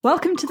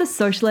Welcome to the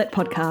Socialette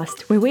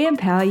podcast, where we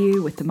empower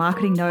you with the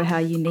marketing know-how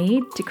you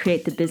need to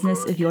create the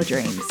business of your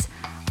dreams.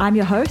 I'm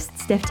your host,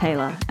 Steph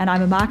Taylor, and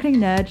I'm a marketing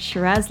nerd,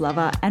 Shiraz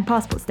lover, and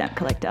passport stamp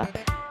collector.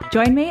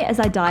 Join me as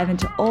I dive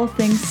into all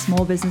things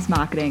small business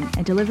marketing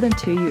and deliver them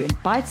to you in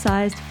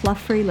bite-sized,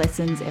 fluff-free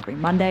lessons every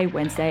Monday,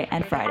 Wednesday,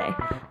 and Friday.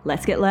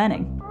 Let's get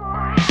learning.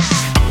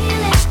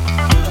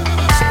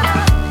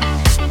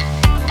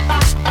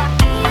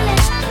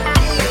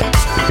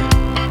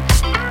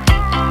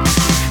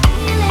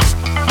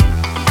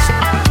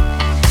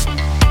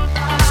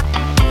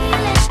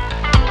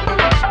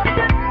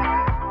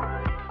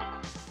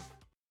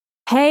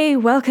 Hey,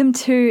 welcome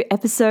to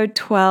episode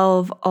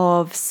 12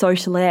 of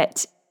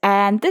Socialette.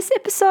 And this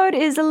episode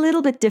is a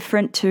little bit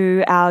different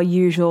to our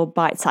usual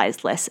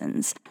bite-sized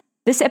lessons.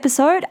 This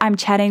episode, I'm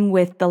chatting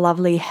with the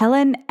lovely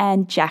Helen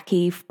and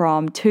Jackie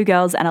from Two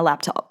Girls and a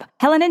Laptop.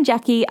 Helen and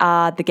Jackie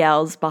are the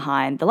girls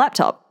behind the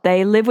laptop.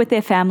 They live with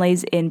their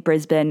families in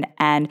Brisbane,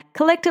 and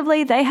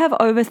collectively they have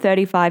over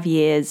 35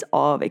 years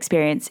of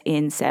experience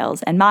in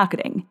sales and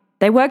marketing.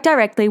 They work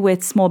directly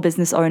with small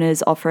business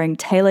owners, offering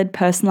tailored,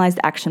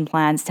 personalized action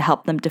plans to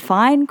help them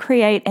define,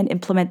 create, and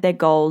implement their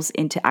goals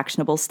into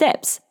actionable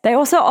steps. They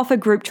also offer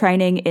group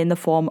training in the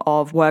form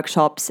of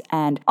workshops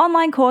and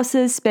online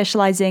courses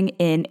specializing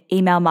in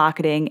email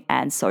marketing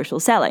and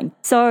social selling.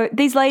 So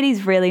these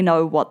ladies really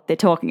know what they're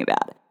talking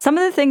about. Some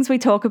of the things we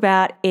talk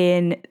about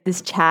in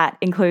this chat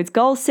includes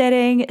goal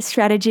setting,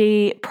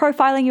 strategy,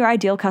 profiling your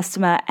ideal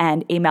customer,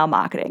 and email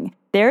marketing.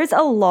 There is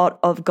a lot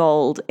of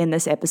gold in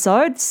this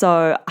episode,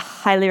 so I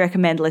highly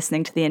recommend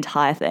listening to the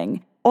entire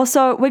thing.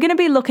 Also, we're going to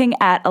be looking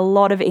at a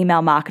lot of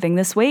email marketing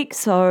this week,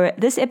 so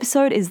this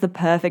episode is the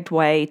perfect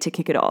way to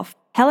kick it off.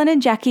 Helen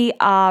and Jackie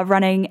are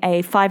running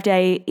a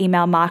 5-day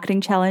email marketing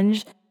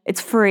challenge.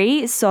 It's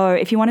free, so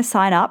if you want to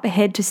sign up,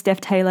 head to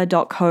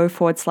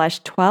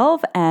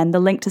stephtaylor.co/12 and the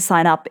link to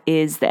sign up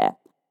is there.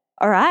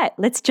 All right,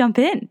 let's jump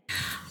in.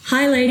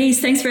 Hi,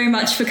 ladies. Thanks very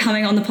much for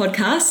coming on the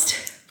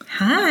podcast.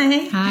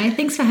 Hi,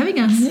 thanks for having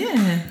us.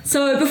 Yeah.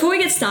 So before we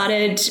get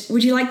started,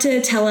 would you like to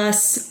tell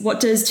us what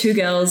does Two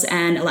Girls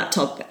and a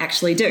Laptop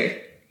actually do?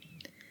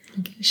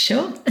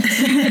 Sure.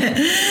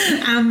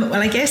 Well,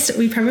 I guess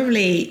we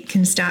probably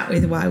can start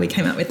with why we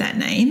came up with that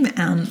name.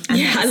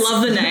 I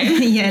love the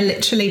name. Yeah,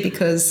 literally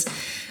because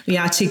we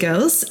are two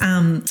girls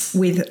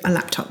with a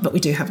laptop, but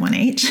we do have one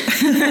each.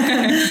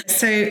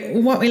 So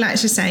what we like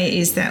to say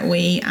is that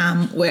we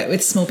work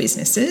with small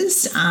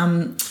businesses,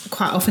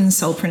 quite often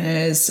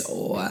solopreneurs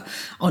or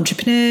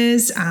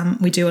entrepreneurs.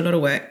 We do a lot of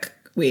work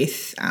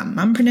with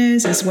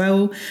mumpreneurs as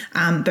well,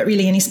 but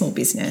really any small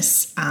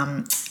business,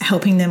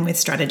 helping them with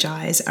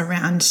strategize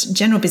around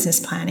general business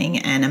planning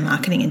and a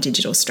marketing and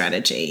digital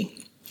strategy.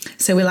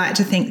 So we like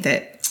to think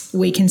that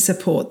we can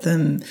support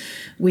them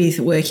with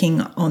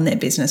working on their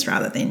business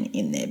rather than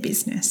in their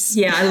business.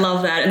 Yeah, I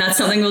love that. And that's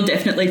something we'll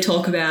definitely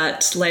talk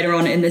about later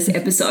on in this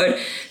episode.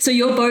 So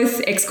you're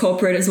both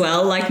ex-corporate as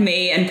well, like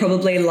me and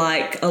probably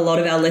like a lot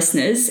of our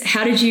listeners.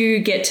 How did you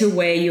get to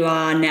where you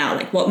are now?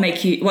 Like what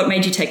made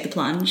you take the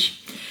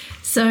plunge?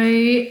 So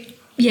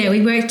yeah,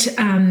 we worked at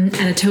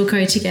a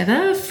telco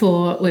together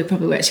we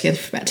probably worked together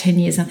for about 10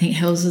 years. I think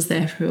Hells was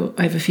there for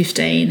over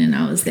 15 and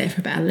I was there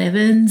for about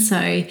 11.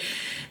 So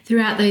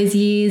throughout those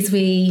years,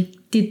 we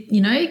did,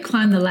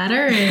 climb the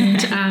ladder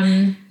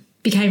and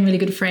became really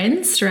good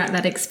friends throughout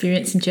that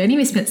experience and journey.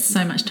 We spent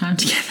so much time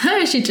together,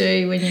 as you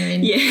do when you're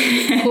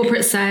in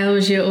corporate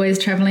sales. You're always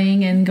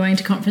traveling and going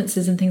to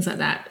conferences and things like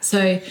that.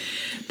 So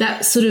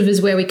that sort of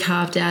is where we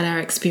carved out our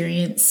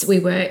experience. We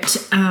worked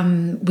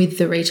with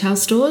the retail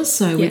stores,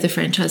 with the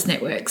franchise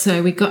network.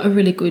 So we got a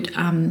really good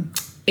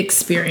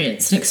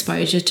experience and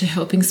exposure to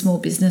helping small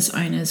business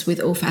owners with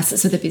all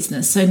facets of the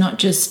business. So not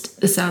just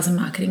the sales and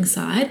marketing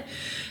side,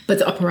 but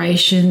the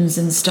operations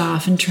and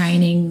staff and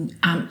training,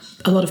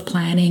 a lot of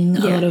planning,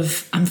 a lot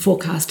of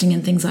forecasting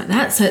and things like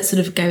that. So it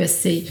sort of gave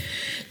us the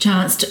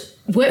chance to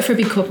work for a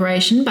big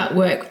corporation, but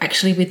work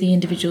actually with the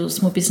individual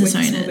small business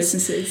owners. Small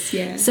businesses,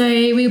 yeah. So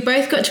we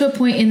both got to a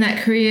point in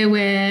that career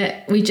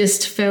where we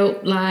just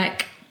felt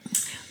like,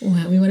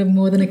 we wanted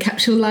more than a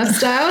capsule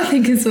lifestyle, I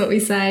think is what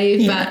we say.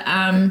 Yeah. But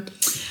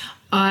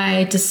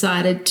I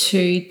decided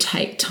to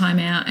take time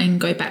out and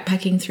go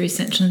backpacking through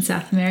Central and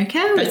South America.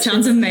 That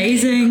sounds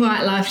amazing.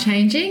 Quite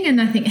life-changing. And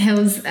I think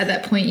Hells, at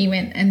that point, you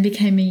went and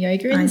became a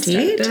yoga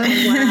instructor. I did.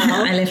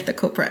 Wow. I left the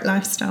corporate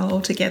lifestyle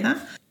altogether.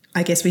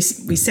 I guess we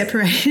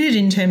separated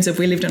in terms of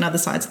we lived on other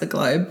sides of the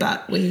globe,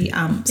 but we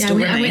still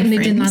remained I went and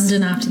lived in friends.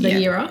 London after the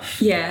year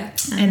off. Yeah.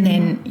 And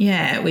then,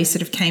 we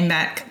sort of came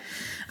back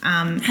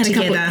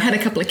together. Had a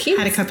couple of kids.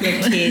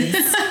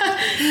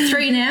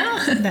 3 now.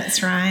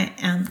 That's right,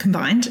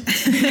 combined.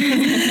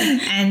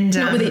 And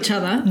not with each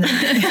other. No,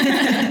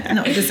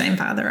 not with the same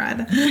father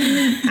either.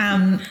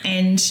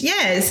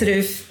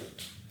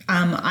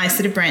 I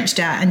sort of branched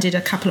out and did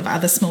a couple of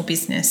other small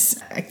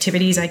business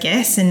activities, I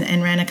guess,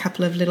 and ran a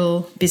couple of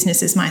little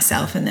businesses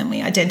myself. And then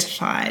we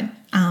identified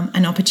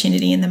an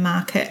opportunity in the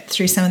market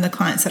through some of the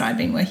clients that I'd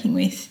been working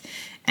with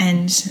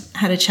and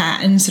had a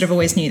chat and sort of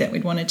always knew that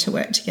we'd wanted to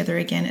work together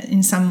again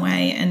in some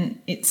way. And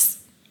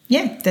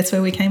that's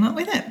where we came up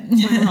with it.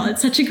 Wow,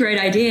 it's such a great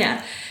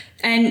idea.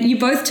 And you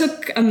both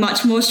took a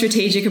much more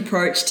strategic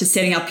approach to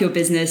setting up your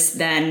business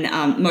than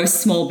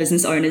most small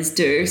business owners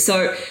do.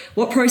 So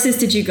what process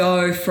did you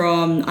go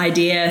from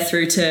idea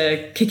through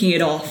to kicking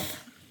it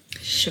off?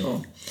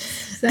 Sure.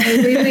 So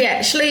we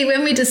actually,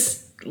 when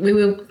we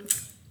were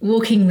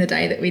walking the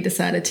day that we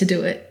decided to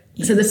do it.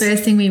 Yes. So the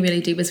first thing we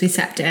really did was we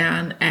sat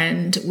down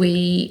and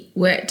we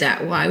worked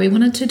out why we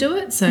wanted to do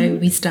it. So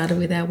we started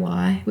with our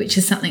why, which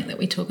is something that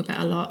we talk about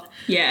a lot.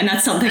 Yeah, and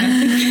that's something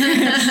I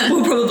think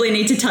we'll probably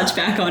need to touch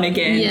back on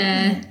again.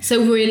 Yeah.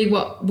 So really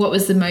what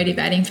was the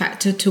motivating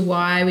factor to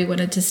why we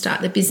wanted to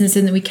start the business?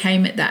 And then we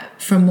came at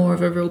that from more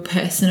of a real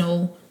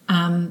personal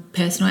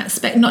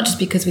aspect, not just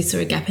because we saw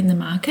a gap in the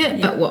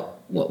market, but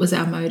what was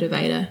our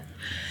motivator?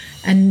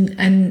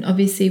 And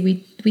obviously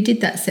we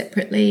did that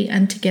separately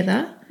and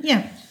together.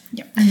 Yeah.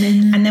 Yeah.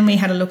 And then we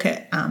had a look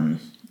at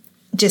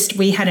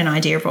we had an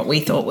idea of what we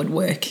thought would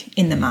work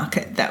in the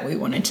market that we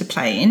wanted to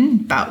play in,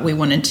 but we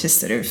wanted to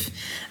sort of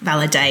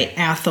validate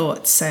our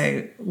thoughts.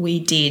 So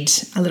we did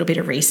a little bit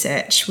of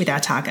research with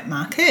our target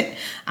market.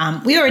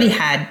 We already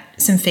had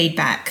some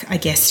feedback, I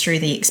guess, through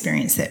the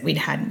experience that we'd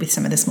had with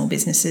some of the small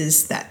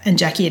businesses and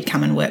Jackie had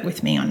come and worked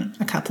with me on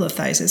a couple of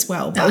those as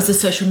well. That was a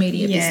social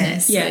media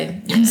business.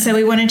 Yeah. So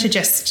we wanted to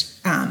just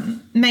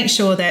make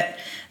sure that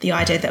the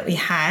idea that we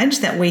had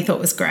that we thought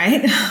was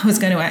great was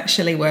going to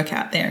actually work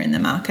out there in the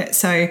market.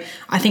 So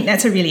I think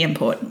that's a really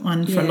important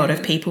one for a lot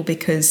of people,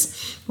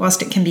 because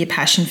whilst it can be a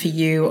passion for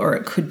you or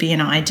it could be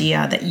an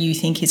idea that you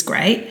think is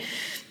great,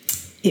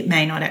 it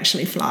may not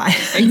actually fly.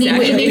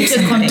 Exactly. You need to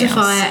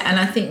quantify it, and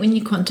I think when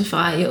you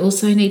quantify, you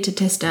also need to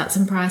test out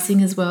some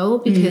pricing as well,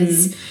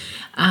 because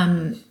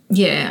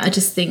I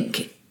just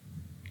think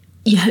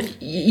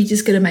you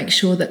just got to make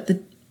sure that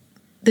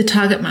the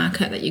target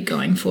market that you're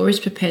going for is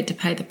prepared to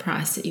pay the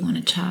price that you want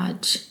to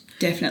charge.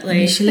 Definitely.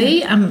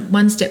 Initially,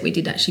 one step we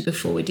did actually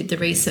before we did the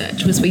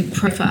research was we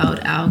profiled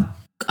our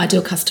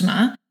ideal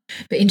customer.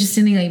 But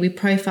interestingly, we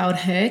profiled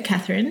her,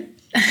 Catherine.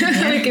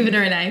 We've given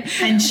her a name.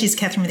 And she's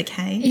Catherine with a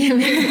K. Yeah,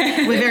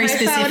 we're very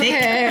specific.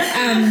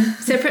 Her,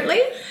 separately.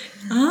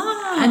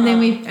 And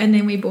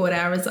then we bought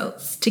our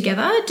results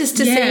together just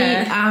to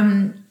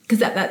see,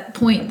 because at that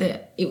point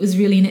that it was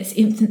really in its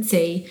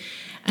infancy.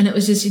 And it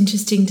was just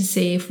interesting to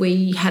see if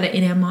we had it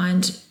in our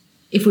mind,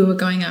 if we were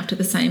going after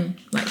the same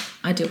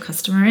ideal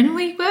customer. And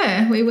we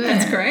were.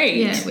 That's great.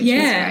 Yeah, which was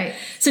great.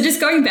 So just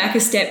going back a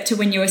step to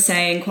when you were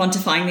saying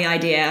quantifying the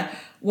idea,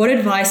 what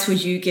advice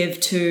would you give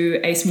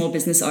to a small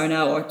business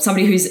owner or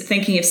somebody who's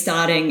thinking of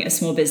starting a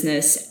small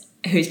business,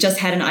 who's just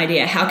had an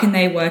idea? How can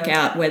they work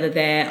out whether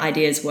their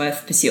idea is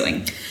worth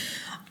pursuing?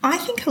 I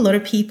think a lot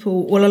of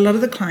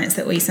the clients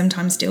that we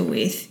sometimes deal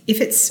with, if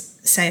it's,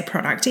 say, a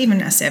product,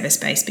 even a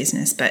service-based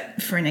business,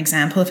 but for an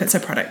example, if it's a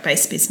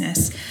product-based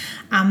business,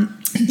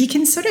 you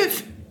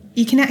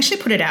can actually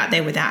put it out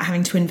there without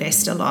having to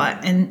invest a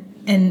lot.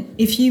 And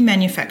if you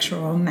manufacture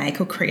or make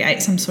or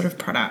create some sort of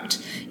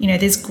product,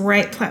 there's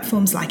great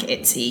platforms like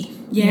Etsy,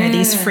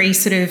 these free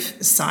sort of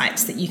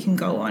sites that you can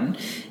go on.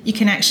 You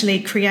can actually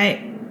create,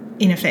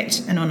 in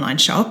effect, an online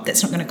shop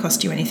that's not going to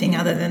cost you anything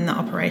other than the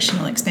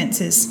operational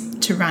expenses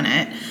to run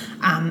it.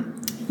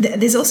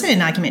 There's also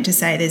an argument to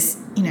say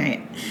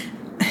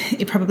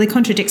it probably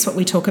contradicts what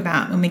we talk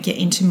about when we get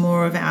into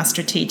more of our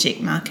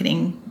strategic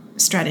marketing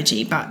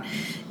strategy. But,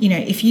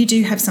 if you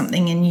do have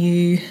something and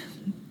you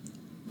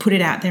put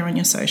it out there on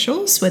your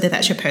socials, whether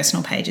that's your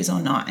personal pages or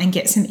not, and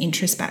get some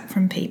interest back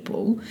from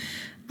people,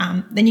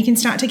 then you can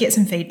start to get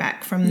some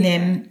feedback from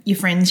them, your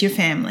friends, your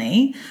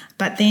family.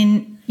 But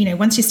then,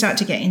 once you start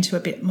to get into a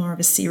bit more of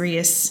a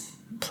serious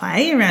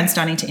play around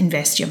starting to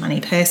invest your money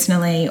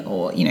personally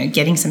or,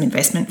 getting some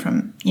investment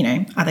from,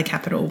 other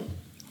capital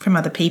from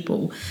other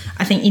people,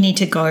 I think you need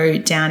to go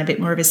down a bit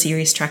more of a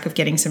serious track of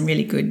getting some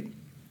really good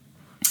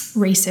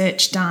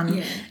research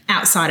done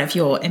outside of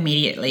your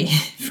immediately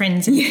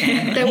friends and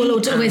family. They will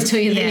always tell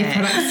you their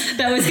products.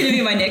 That was going to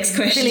be my next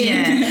question.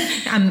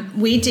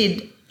 We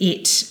did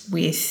it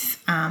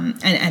with,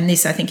 and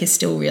this I think is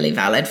still really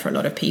valid for a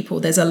lot of people.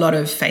 There's a lot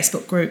of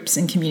Facebook groups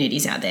and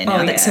communities out there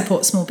now that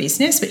support small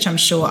business, which I'm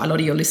sure a lot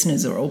of your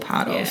listeners are all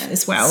part of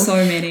as well.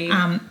 So many.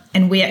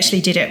 And we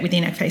actually did it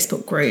within a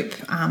Facebook group.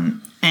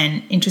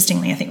 And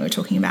interestingly, I think we were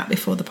talking about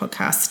before the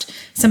podcast,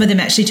 some of them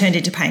actually turned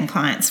into paying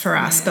clients for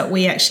us, but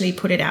we actually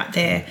put it out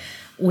there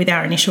with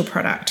our initial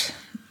product,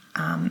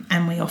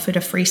 and we offered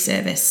a free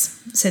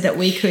service so that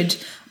we could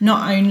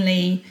not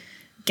only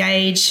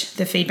gauge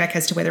the feedback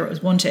as to whether it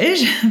was wanted,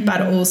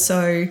 but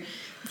also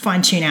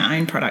fine-tune our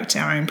own product,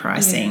 our own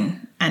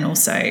pricing, and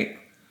also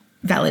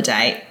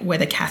validate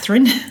whether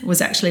Catherine was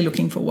actually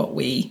looking for what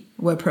we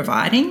were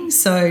providing.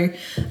 So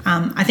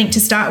I think to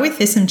start with,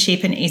 there's some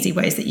cheap and easy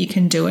ways that you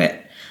can do it.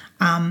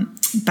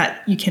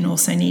 But you can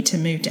also need to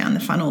move down the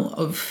funnel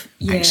of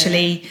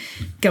actually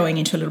going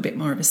into a little bit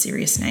more of a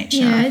serious nature.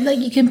 Yeah, like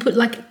you can put,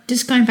 like,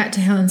 just going back to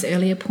Helen's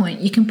earlier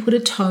point, you can put a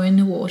toe in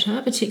the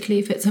water, particularly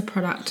if it's a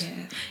product.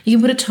 Yeah. You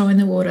can put a toe in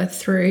the water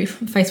through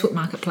Facebook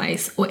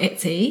Marketplace or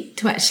Etsy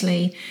to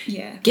actually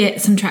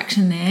get some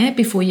traction there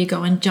before you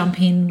go and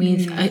jump in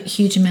with a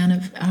huge amount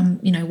of,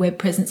 web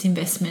presence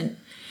investment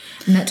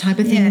and that type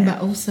of thing. Yeah.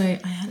 But also,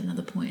 I had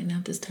another point and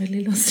I've just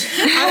totally lost it.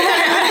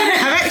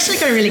 I've actually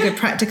got a really good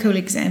practical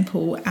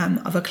example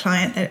of a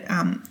client that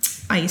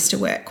I used to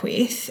work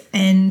with,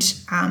 and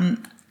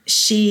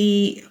this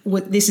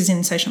is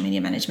in social media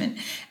management,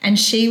 and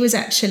she was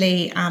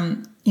actually,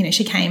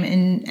 she came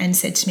and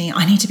said to me,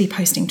 I need to be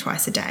posting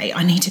twice a day.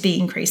 I need to be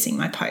increasing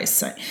my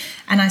posts.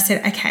 And I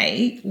said,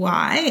 okay,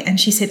 why? And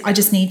she said, I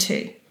just need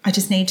to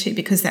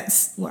because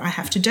that's what I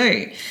have to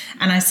do.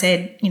 And I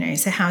said,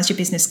 so how's your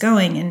business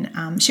going?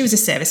 And she was a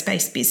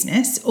service-based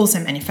business, also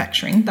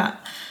manufacturing, but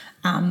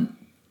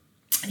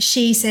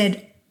she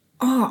said,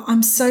 oh,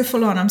 I'm so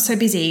full on. I'm so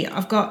busy.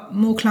 I've got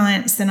more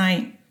clients than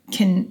I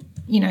can,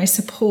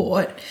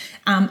 support.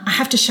 I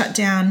have to shut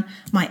down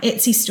my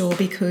Etsy store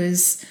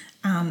because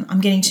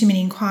I'm getting too many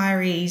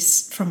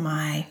inquiries from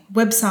my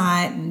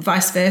website and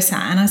vice versa.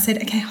 And I said,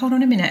 okay, hold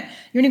on a minute.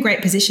 You're in a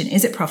great position.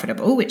 Is it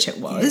profitable? Which it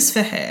was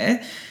for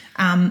her.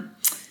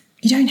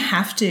 You don't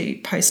have to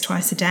post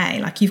twice a day.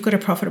 Like, you've got a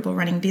profitable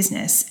running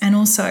business. And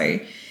also,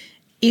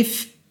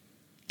 if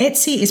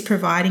Etsy is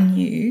providing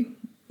you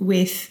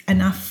with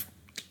enough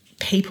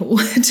people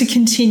to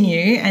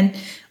continue, and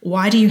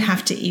why do you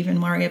have to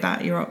even worry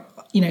about your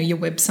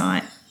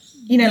website?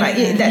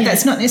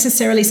 That's not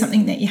necessarily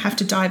something that you have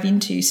to dive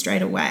into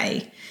straight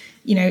away.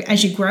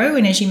 As you grow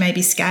and as you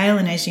maybe scale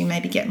and as you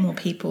maybe get more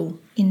people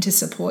in to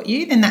support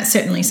you, then that's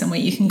certainly somewhere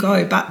you can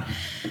go. But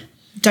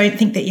don't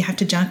think that you have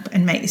to jump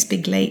and make this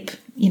big leap.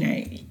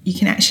 You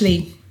can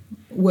actually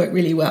work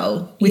really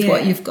well with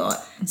what you've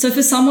got. So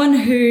for someone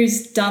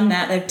who's done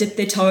that, they've dipped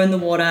their toe in the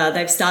water,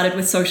 they've started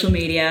with social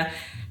media,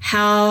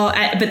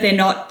 but they're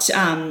not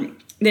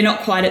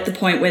quite at the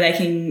point where they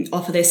can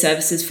offer their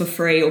services for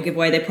free or give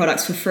away their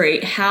products for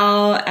free.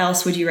 How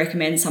else would you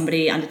recommend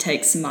somebody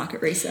undertake some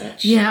market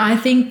research? Yeah, I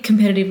think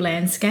competitive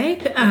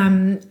landscape.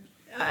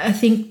 I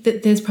think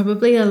that there's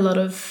probably a lot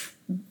of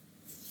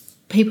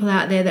people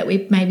out there that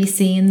we maybe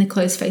see in the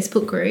closed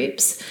Facebook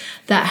groups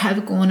that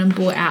have gone and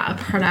bought out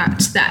a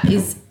product that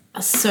is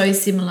so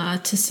similar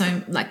to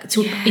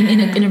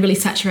in a really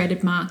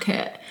saturated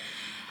market.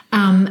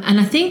 And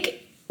I think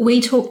we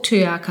talk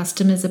to our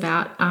customers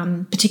about,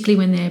 particularly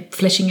when they're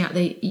fleshing out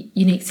the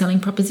unique selling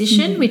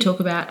proposition, we talk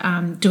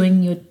about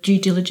doing your due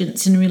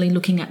diligence and really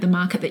looking at the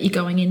market that you're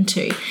going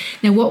into.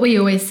 Now, what we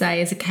always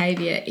say as a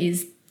caveat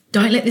is,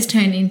 don't let this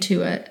turn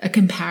into a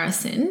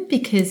comparison,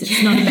 because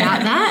it's not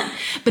about that,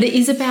 but it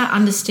is about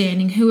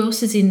understanding who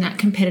else is in that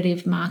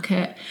competitive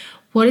market,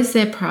 what is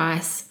their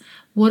price,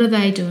 what are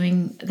they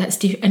doing that's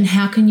different, and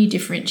how can you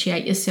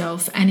differentiate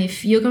yourself? And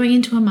if you're going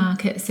into a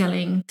market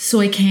selling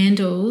soy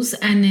candles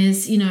and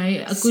there's,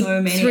 a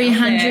good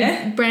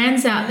 300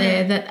 brands out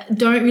there that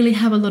don't really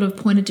have a lot of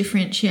point of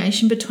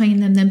differentiation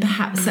between them, then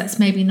perhaps that's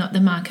maybe not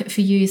the market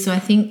for you. So I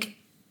think,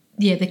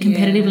 the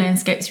competitive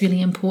landscape is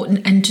really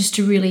important, and just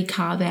to really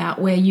carve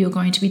out where you're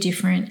going to be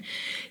different.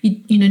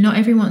 Not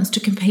everyone wants to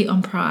compete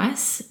on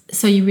price,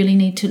 so you really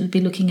need to be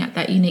looking at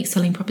that unique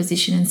selling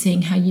proposition and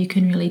seeing how you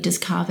can really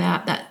just carve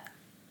out that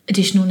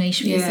additional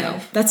niche for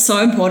yourself. That's so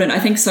important. I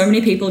think so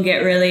many people get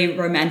really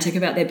romantic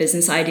about their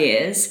business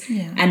ideas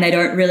and they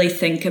don't really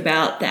think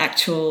about the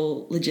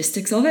actual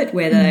logistics of it,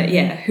 whether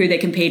who they're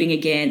competing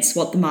against,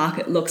 what the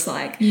market looks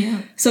like.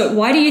 So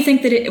why do you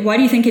think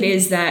it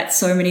is that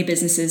so many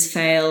businesses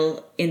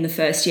fail in the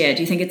first year?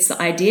 Do you think it's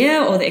the idea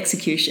or the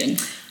execution?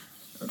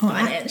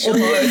 Financial.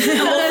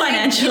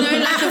 Financial.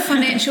 Like a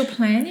financial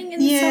planning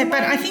in some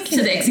but way. I think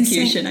to the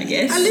execution, I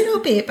guess. A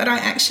little bit, but I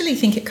actually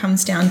think it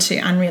comes down to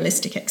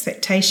unrealistic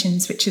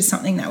expectations, which is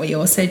something that we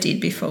also did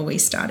before we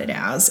started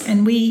ours.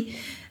 And we,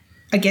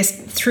 I guess,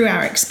 through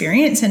our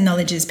experience, and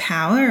knowledge is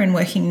power, and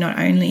working not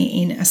only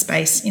in a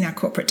space in our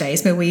corporate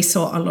days where we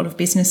saw a lot of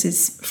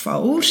businesses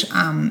fold,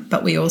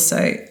 but we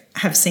also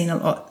have seen a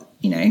lot,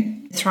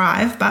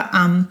 thrive. But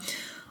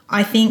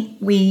I think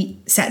we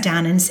sat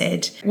down and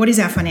said, what is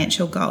our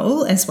financial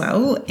goal as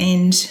well?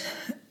 And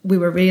we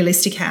were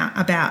realistic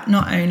about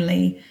not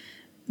only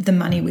the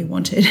money we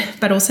wanted,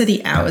 but also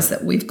the hours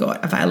that we've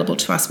got available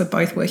to us. We're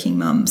both working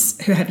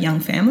mums who have young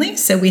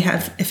families. So we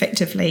have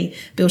effectively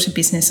built a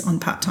business on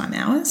part-time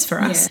hours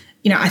for us.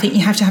 I think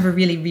you have to have a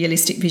really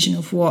realistic vision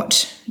of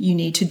what you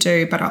need to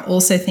do. But I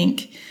also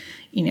think,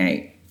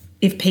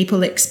 if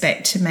people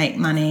expect to make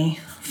money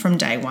from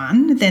day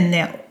one, then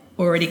they're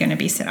already going to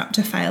be set up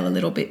to fail a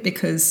little bit,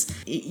 because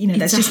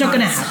that's just not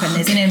going to happen.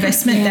 There's an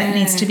investment that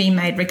needs to be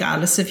made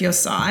regardless of your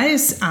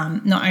size,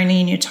 not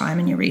only in your time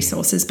and your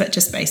resources, but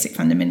just basic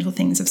fundamental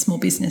things of small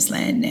business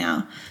land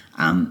now.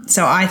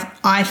 So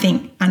I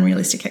think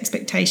unrealistic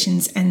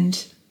expectations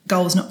and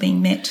goals not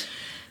being met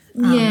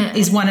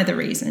is one of the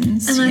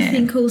reasons. And I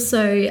think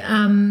also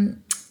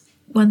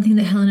one thing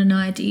that Helen and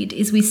I did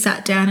is we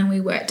sat down and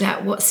we worked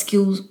out what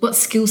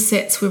skill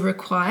sets were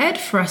required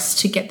for us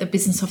to get the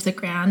business off the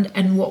ground,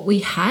 and what we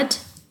had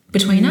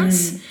between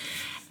us,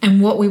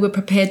 and what we were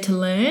prepared to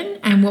learn,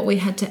 and what we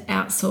had to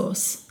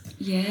outsource.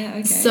 Yeah,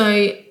 okay.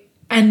 So,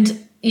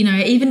 and, you know,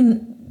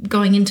 even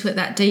going into it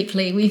that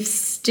deeply, we've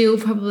still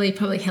probably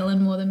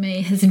Helen more than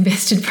me has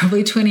invested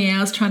probably 20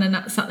 hours trying to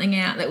nut something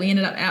out that we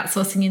ended up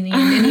outsourcing in the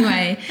end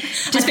anyway.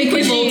 Just because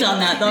we've all done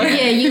that though.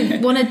 Yeah,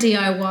 you want to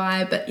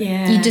DIY, but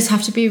you just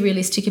have to be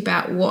realistic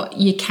about what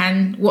you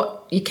can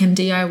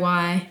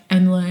DIY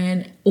and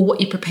learn, or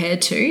what you're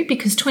prepared to,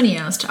 because 20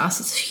 hours to us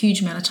is a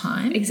huge amount of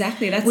time.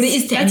 Exactly. Well, it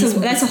is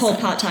that's a whole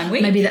part-time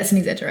week. Maybe that's an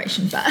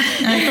exaggeration, but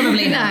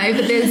probably no.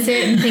 But there's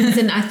certain things,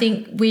 and I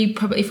think we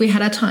probably, if we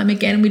had our time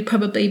again, we'd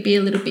probably be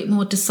a little bit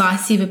more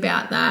decisive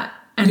about that,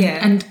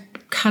 and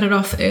cut it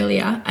off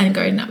earlier and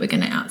go, no, we're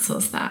going to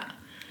outsource that.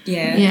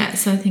 Yeah.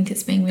 So I think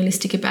it's being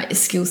realistic about your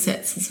skill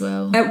sets as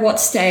well. At what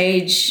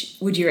stage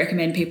would you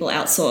recommend people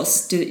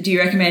outsource? Do you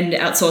recommend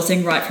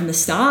outsourcing right from the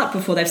start,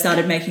 before they've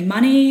started making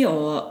money,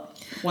 or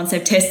once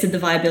they've tested the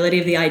viability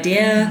of the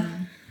idea?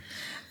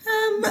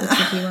 That's a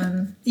tricky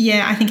one.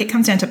 Yeah, I think it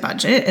comes down to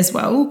budget as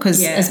well,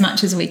 because as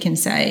much as we can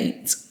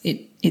say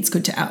it's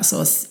good to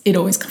outsource, it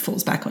always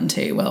falls back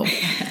onto, well,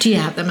 do you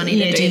have the money to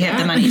do that? Do you have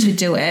the money to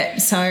do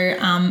it? So,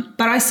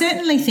 but I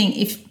certainly think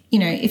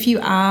if you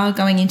are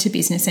going into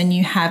business and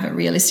you have a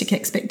realistic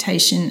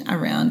expectation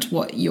around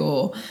what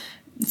your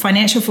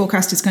financial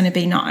forecast is going to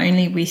be, not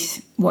only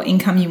with what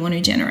income you want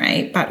to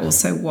generate, but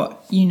also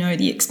what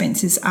the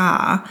expenses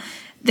are,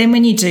 then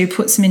when you do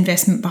put some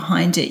investment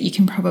behind it, you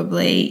can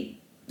probably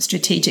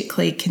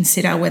strategically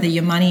consider whether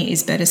your money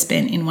is better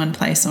spent in one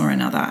place or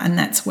another. And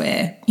that's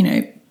where,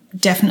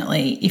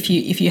 definitely if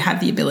you have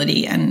the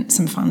ability and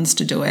some funds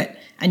to do it,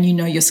 and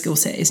your skill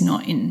set is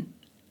not in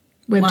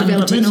web one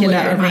development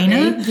particular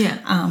arena.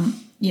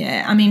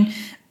 Yeah. I mean,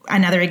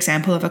 another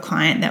example of a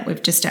client that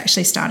we've just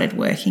actually started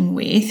working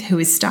with, who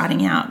is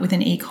starting out with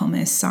an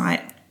e-commerce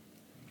site.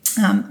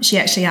 She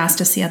actually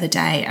asked us the other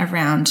day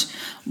around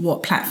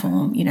what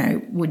platform,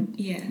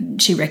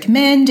 would she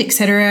recommend,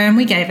 etc. And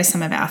we gave her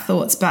some of our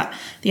thoughts. But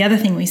the other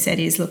thing we said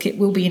is, look, it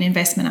will be an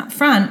investment up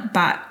front,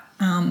 but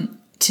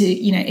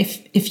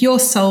if your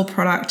sole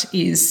product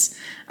is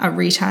a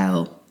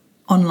retail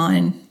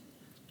online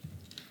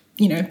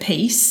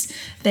piece,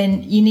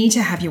 then you need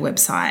to have your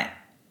website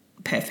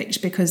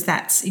perfect, because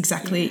that's your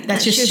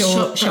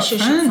shop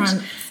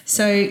front.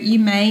 So you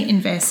may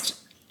invest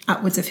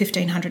upwards of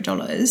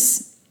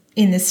 $1,500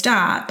 in the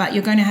start, but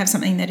you're going to have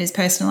something that is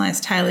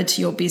personalised, tailored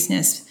to your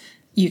business.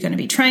 You're going to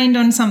be trained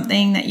on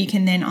something that you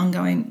can then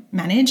ongoing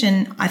manage.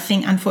 And I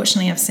think,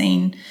 unfortunately, I've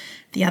seen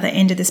the other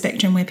end of the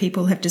spectrum where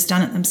people have just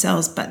done it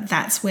themselves, but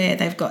that's where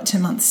they've got to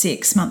month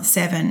 6, month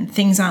 7.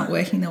 Things aren't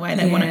working the way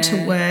they want it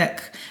to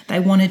work. They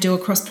want to do a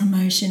cross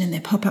promotion and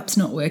their pop-up's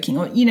not working,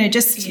 or,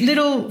 just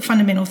little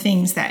fundamental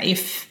things that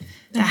if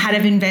they had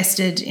have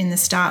invested in the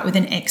start with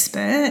an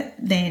expert,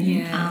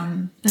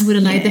 then they would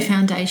have laid the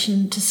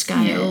foundation to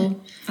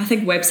scale. I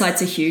think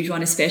websites are a huge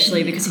one,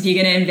 especially because if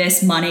you're going to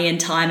invest money and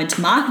time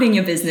into marketing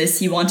your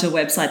business, you want a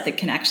website that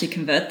can actually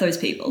convert those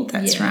people.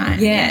 That's right.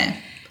 Yeah.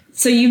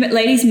 So you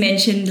ladies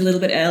mentioned a little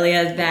bit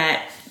earlier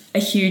that a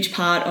huge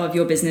part of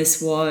your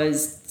business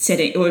was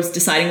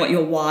deciding what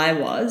your why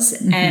was.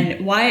 Mm-hmm.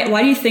 And why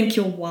do you think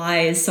your why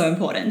is so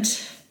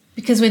important?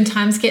 Because when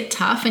times get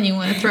tough and you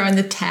want to throw in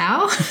the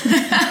towel,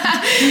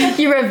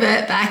 you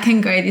revert back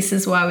and go, this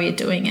is why we're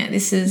doing it.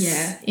 This is,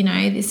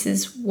 this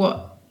is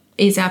what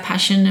is our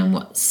passion and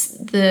what's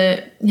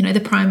the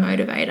prime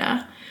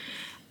motivator.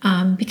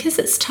 Because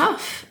it's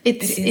tough.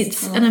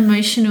 It's tough. An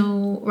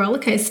emotional roller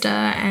coaster,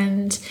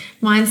 and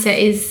mindset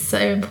is so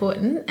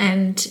important.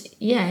 And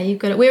you've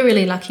got it. We're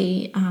really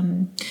lucky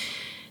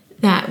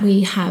that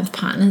we have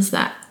partners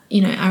that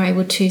are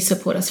able to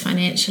support us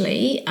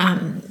financially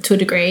to a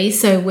degree.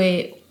 So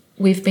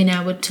we've been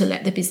able to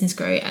let the business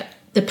grow at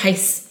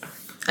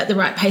the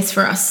right pace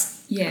for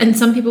us. Yeah. And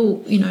some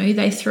people,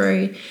 they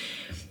throw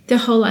their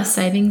whole life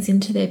savings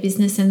into their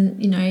business,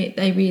 and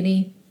they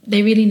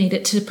really need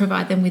it to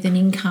provide them with an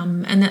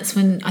income. And that's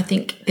when I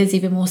think there's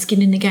even more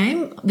skin in the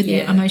game with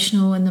the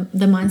emotional and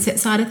the mindset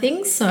side of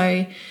things.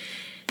 So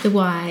the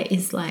why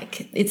is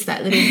like, it's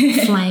that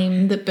little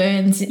flame that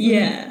burns,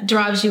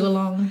 drives you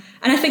along.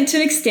 And I think to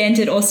an extent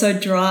it also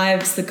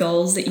drives the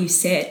goals that you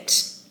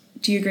set.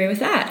 Do you agree with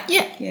that?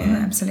 Yeah. Yeah,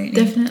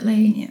 absolutely. Definitely.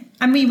 Yeah.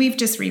 And we've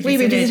just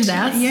revisited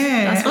ours.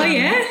 Yeah. Oh,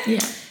 yeah? Yeah.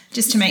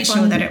 Just to make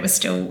sure that it was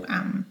still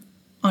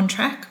on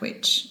track,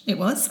 which it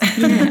was.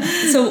 Yeah.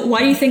 So why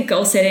do you think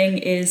goal setting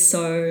is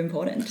so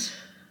important?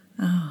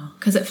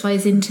 Because it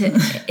flows into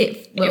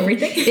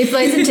everything. It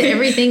flows into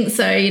everything.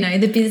 So,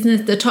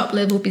 the top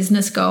level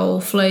business goal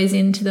flows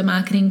into the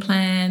marketing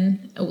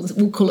plan.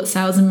 We'll call it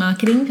sales and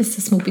marketing, because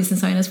the small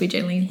business owners, we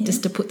generally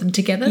just to put them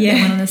together.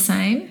 They're one and the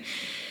same.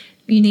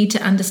 You need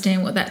to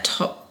understand what that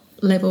top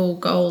level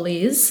goal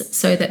is,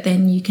 so that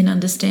then you can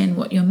understand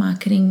what your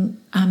marketing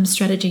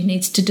strategy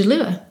needs to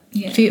deliver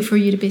for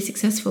you to be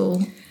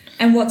successful.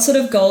 And what sort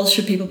of goals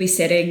should people be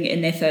setting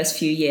in their first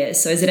few years?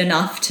 So is it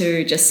enough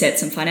to just set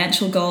some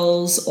financial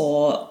goals,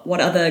 or what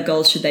other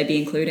goals should they be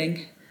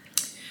including?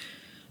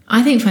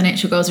 I think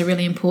financial goals are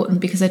really important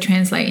because they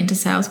translate into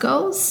sales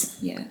goals.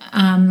 Yeah.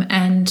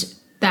 And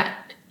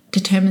that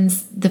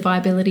determines the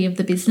viability of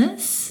the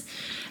business.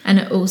 And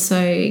it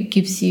also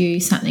gives you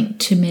something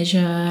to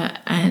measure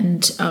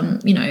and,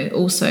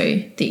 also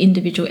the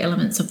individual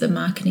elements of the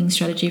marketing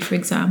strategy, for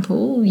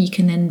example. You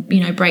can then,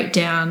 break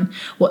down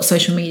what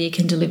social media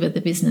can deliver the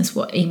business,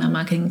 what email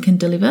marketing can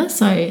deliver.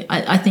 So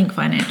I think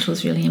financial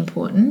is really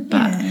important,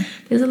 but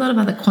there's a lot of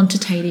other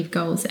quantitative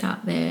goals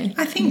out there.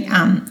 I think,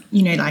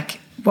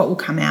 like what will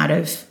come out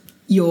of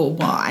your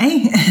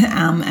why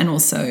and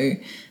also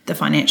the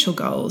financial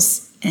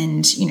goals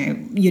and,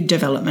 your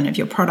development of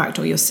your product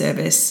or your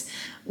service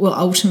will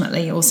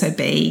ultimately also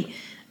be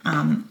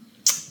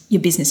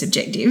your business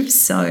objectives.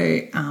 So,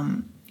 it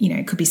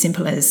could be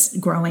simple as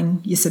growing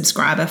your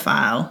subscriber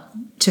file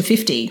to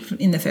 50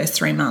 in the first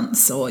 3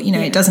 months, or,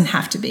 it doesn't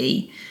have to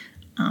be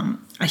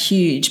a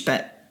huge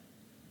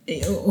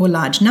or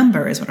large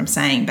number is what I'm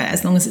saying, but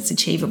as long as it's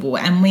achievable.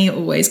 And we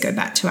always go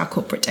back to our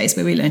corporate days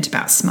where we learnt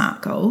about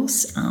SMART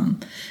goals,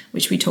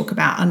 which we talk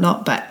about a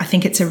lot, but I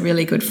think it's a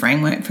really good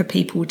framework for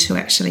people to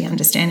actually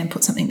understand and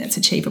put something that's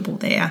achievable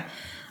there.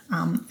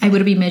 Able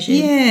to be measured.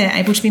 Yeah,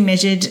 able to be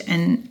measured.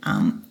 And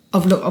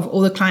of all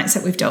the clients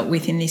that we've dealt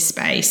with in this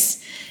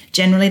space,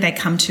 generally they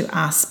come to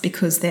us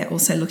because they're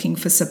also looking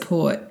for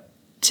support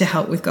to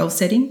help with goal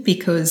setting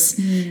because,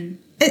 and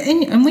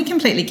we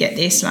completely get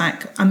this,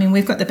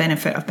 we've got the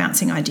benefit of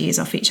bouncing ideas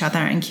off each other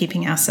and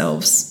keeping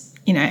ourselves,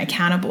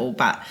 accountable.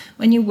 But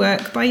when you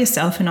work by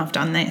yourself, and I've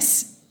done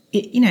this,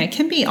 it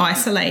can be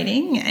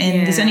isolating,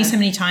 and there's only so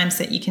many times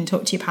that you can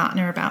talk to your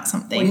partner about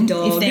something. Or your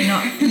dog. If they're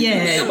not,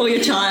 or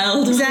your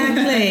child.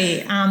 Exactly.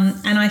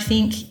 And I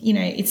think,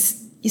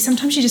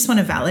 sometimes you just want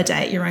to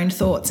validate your own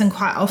thoughts, and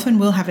quite often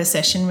we'll have a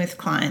session with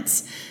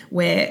clients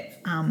where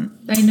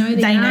they know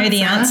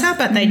the answer,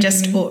 but they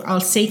just are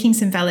seeking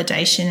some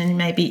validation and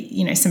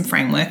maybe, some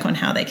framework on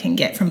how they can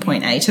get from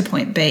point A to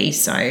point B.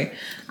 So,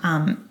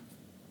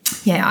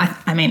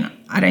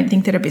 I don't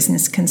think that a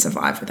business can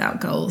survive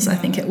without goals. No. I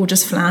think it will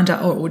just flounder,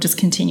 or it will just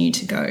continue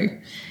to go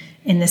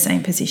in the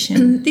same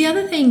position. The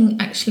other thing,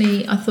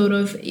 actually, I thought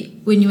of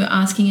when you were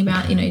asking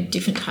about,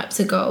 different types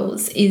of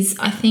goals is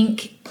I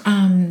think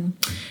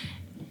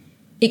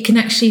it can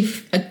actually,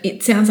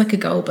 it sounds like a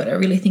goal, but I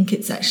really think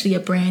it's actually a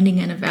branding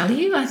and a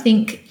value. I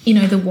think,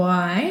 the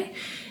why,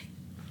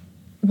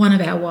 one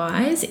of our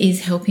whys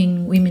is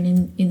helping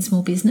women in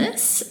small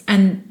business,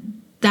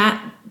 and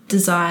that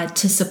desire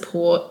to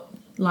support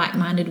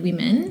like-minded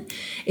women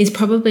is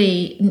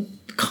probably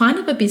kind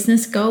of a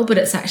business goal, but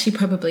it's actually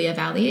probably a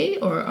value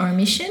or a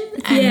mission.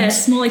 And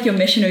it's more like your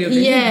mission or your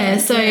vision. Yeah,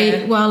 so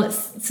while it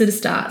sort of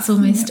starts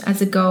almost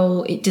as a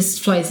goal, it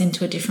just flows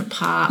into a different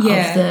part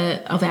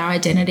of our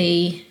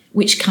identity,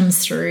 which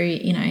comes through,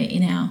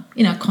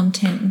 in our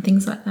content and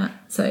things like that.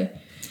 So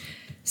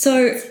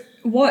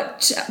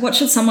what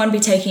should someone be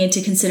taking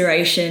into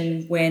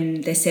consideration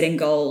when they're setting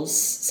goals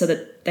so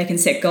that they can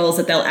set goals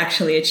that they'll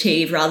actually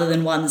achieve rather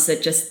than ones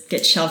that just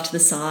get shoved to the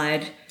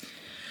side?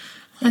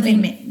 I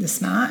think the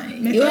SMART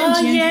method.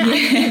 Well,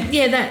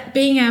 that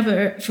being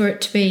able for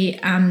it to be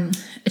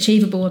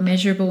achievable and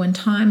measurable and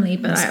timely.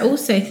 But I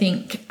also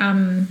think,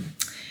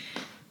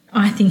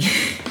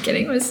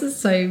 this is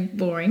so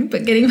boring,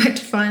 but getting back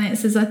to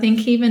finances, I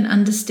think even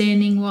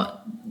understanding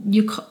what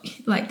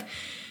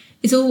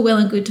it's all well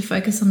and good to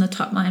focus on the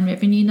top line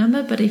revenue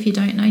number, but if you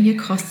don't know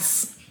your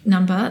costs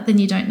number, then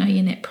you don't know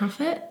your net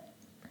profit.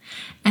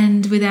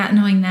 And without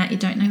knowing that, you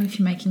don't know if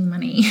you're making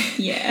money.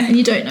 Yeah. And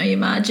you don't know your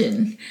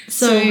margin.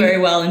 So it's all very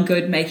well and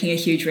good making a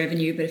huge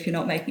revenue, but if you're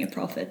not making a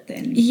profit,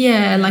 then...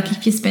 Yeah, like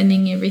if you're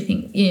spending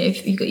everything,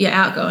 if you've got your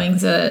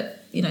outgoings are,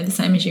 the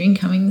same as your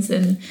incomings,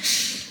 then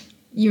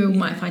you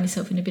might find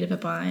yourself in a bit of a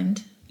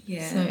bind.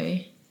 Yeah. So...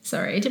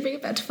 Sorry to bring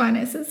it back to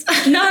finances.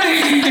 No,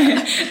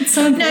 it's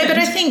so important. No, but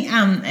I think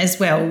as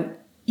well,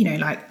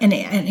 and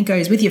it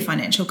goes with your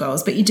financial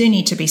goals, but you do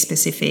need to be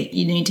specific.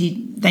 They need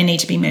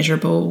to be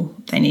measurable.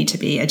 They need to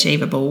be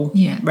achievable,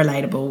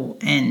 relatable,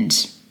 and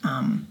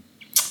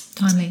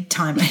timely.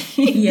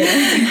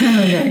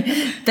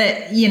 Yeah.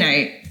 But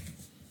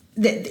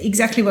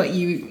exactly what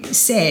you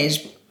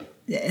said.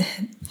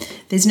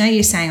 There's no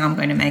use saying I'm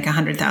going to make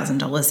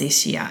 $100,000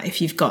 this year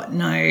if you've got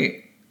no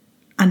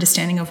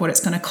understanding of what it's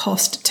going to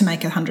cost to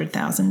make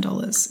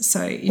 $100,000. So,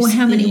 or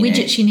how many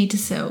widgets you need to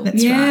sell.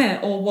 That's right.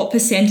 Or what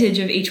percentage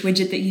of each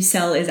widget that you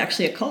sell is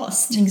actually a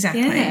cost.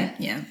 Exactly.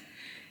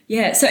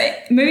 Yeah. So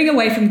moving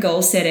away from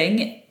goal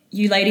setting,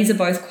 you ladies are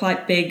both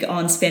quite big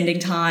on spending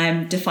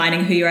time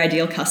defining who your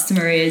ideal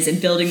customer is and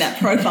building that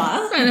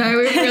profile. I know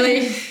we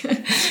really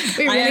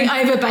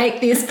overbake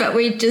this, but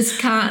we just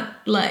can't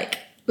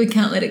we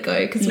can't let it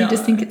go because we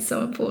just think it's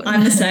so important.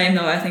 I'm the same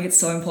though. I think it's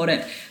so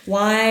important.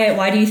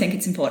 Why do you think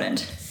it's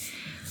important?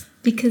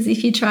 Because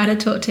if you try to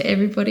talk to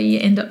everybody, you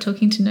end up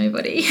talking to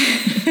nobody.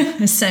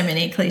 There's so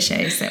many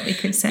cliches that we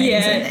could say. Yeah,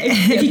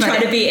 Isn't there? if you try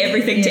to be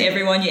everything to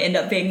everyone, you end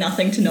up being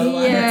nothing to no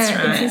one. Yeah, That's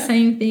right. it's the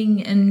same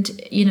thing. And,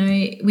 you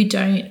know,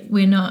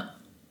 we're not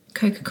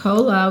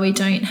Coca-Cola. We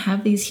don't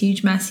have these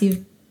huge,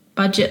 massive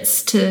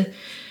budgets to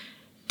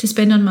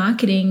spend on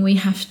marketing. We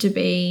have to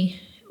be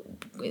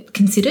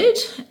considered.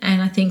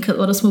 And I think a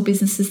lot of small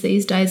businesses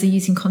these days are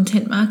using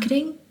content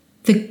marketing.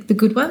 The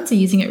good ones are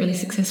using it really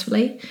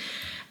successfully.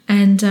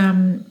 And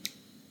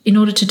in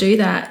order to do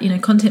that, you know,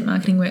 content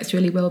marketing works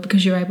really well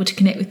because you're able to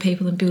connect with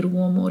people and build a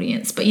warm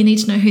audience. But you need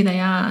to know who they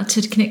are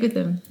to connect with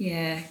them.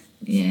 Yeah,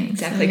 Yeah,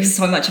 exactly. Because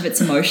so much of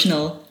it's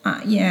emotional.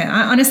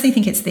 I honestly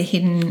think it's the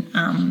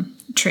hidden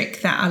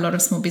trick that a lot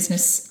of small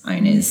business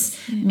owners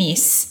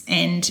miss,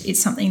 and it's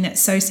something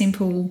that's so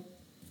simple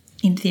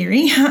in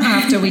theory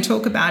after we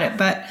talk about it,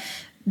 but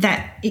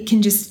that it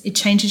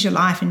changes your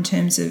life in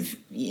terms of,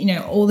 you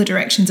know, all the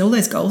directions, all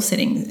those goal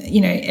settings,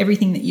 you know,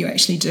 everything that you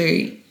actually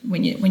do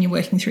when you're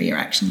working through your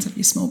actions of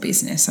your small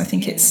business. I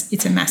think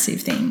it's a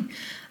massive thing.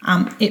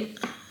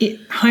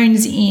 It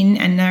hones in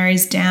and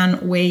narrows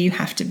down where you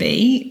have to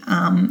be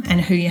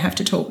and who you have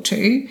to talk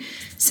to,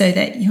 so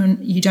that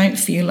you don't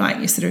feel like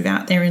you're sort of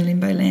out there in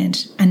limbo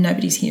land and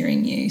nobody's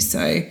hearing you.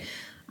 So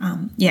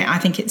I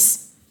think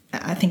it's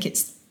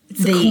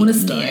the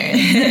cornerstone.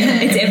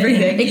 Yeah. It's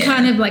everything. It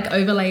kind of like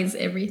overlays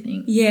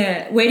everything.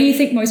 Yeah. Where do you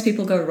think most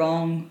people go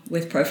wrong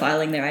with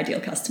profiling their ideal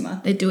customer?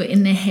 They do it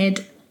in their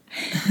head.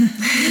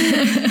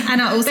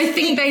 And I also They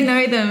think they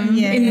know them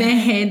in their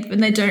head when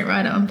they don't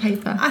write it on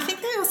paper. I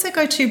think they also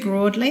go too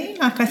broadly.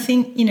 Like, I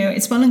think, you know,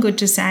 it's well and good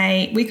to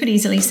say, we could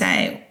easily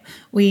say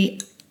we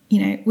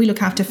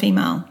look after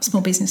female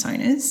small business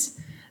owners,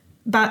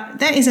 but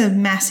that is a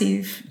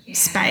massive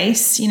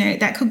space. You know,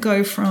 that could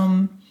go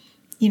from,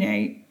 you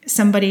know,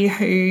 somebody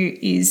who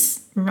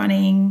is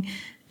running,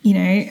 you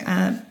know,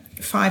 a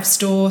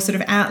 5-store sort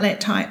of outlet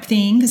type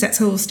thing, because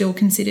that's all still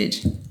considered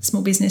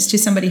small business, to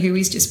somebody who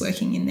is just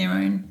working in their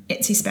own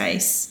Etsy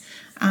space.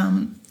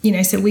 You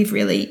know, so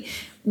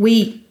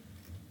we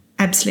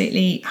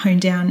absolutely hone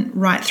down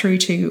right through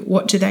to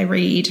what do they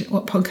read,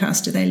 what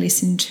podcast do they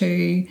listen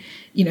to,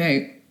 you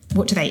know,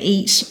 what do they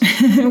eat?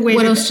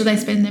 What else do they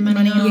spend their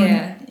money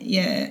on?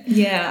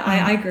 Yeah,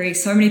 I agree.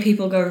 So many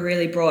people go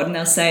really broad and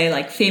they'll say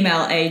like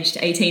female aged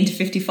 18 to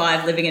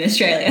 55 living in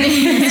Australia.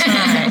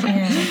 That's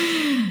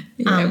right,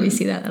 Yeah, we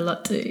see that a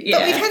lot too.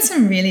 But we've had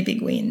some really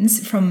big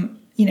wins from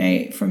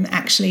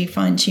actually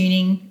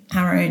fine-tuning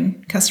our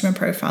own customer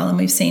profile, and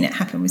we've seen it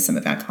happen with some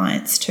of our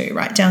clients too,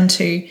 right down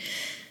to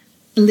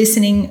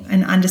listening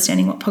and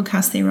understanding what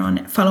podcast they're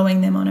on, following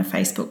them on a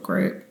Facebook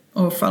group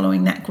or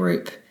following that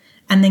group,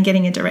 and then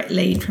getting a direct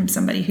lead from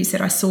somebody who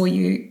said, I saw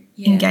you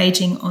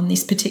engaging on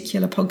this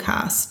particular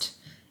podcast,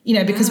 you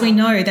know, because we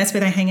know that's where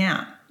they hang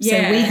out. So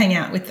we hang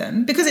out with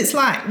them because it's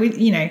like, we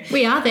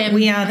are them.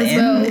 We are them.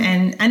 Well.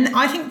 And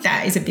I think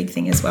that is a big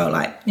thing as well.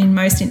 Like in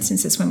most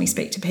instances when we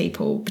speak to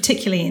people,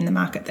 particularly in the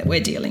market that we're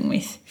dealing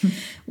with,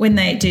 when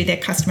they do their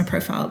customer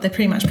profile, they're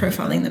pretty much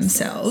profiling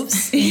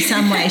themselves in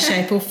some way,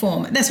 shape or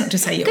form. That's not to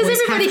say you always have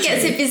to. Because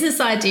everybody gets a business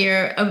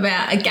idea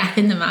about a gap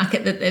in the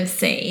market that they've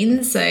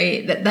seen, so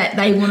that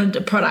they wanted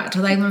a product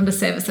or they wanted a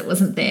service that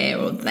wasn't there,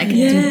 or they can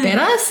do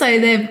better. So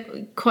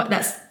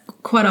that's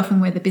quite often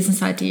where the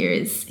business idea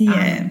is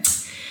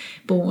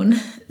born.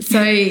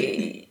 So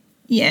it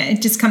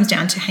just comes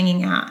down to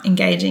hanging out,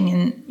 engaging,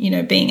 and, you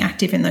know, being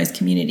active in those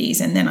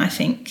communities, and then I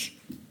think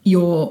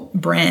your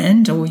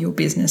brand or your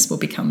business will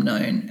become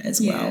known as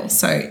well.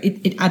 So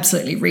it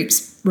absolutely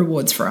reaps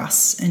rewards for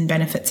us and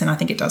benefits, and I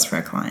think it does for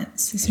our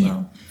clients as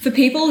well. For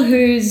people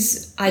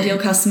whose ideal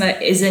customer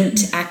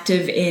isn't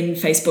active in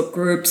Facebook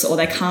groups, or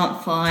they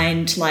can't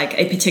find like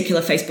a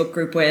particular Facebook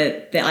group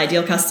where their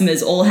ideal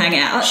customers all hang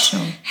out,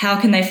 how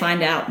can they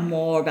find out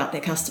more about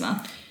their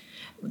customer?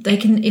 They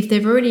can, if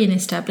they've already an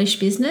established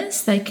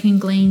business, they can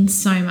glean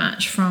so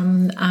much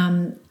from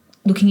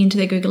looking into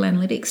their Google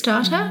Analytics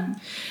data.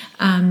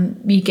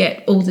 You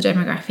get all the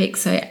demographics,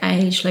 so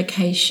age,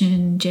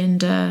 location,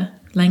 gender,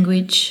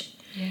 language,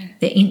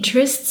 their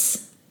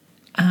interests,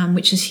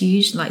 which is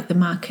huge, like the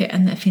market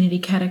and the affinity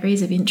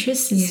categories of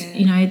interests.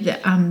 You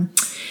know,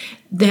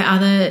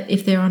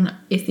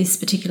 if this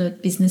particular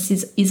business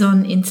is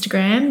on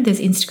Instagram, there's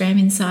Instagram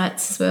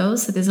insights as well.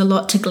 So there's a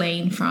lot to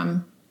glean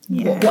from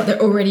what they're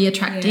already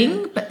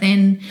attracting. But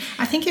then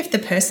I think if the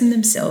person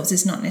themselves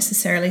is not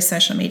necessarily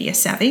social media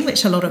savvy,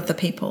 which a lot of the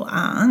people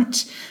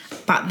aren't,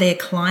 but their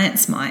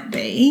clients might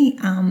be,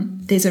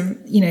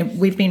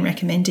 we've been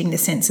recommending the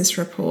census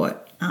report,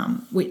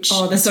 which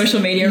the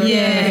social media report.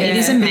 It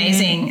is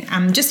amazing.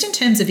 Just in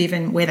terms of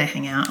even where they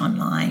hang out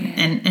online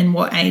and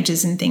what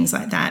ages and things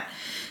like that,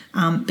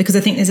 because I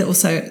think there's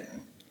also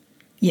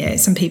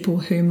some people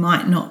who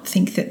might not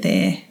think that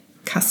their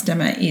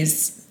customer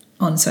is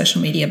on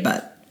social media,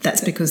 but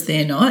that's because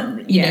they're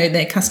not. You know,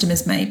 their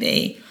customers may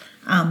be.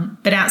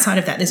 But outside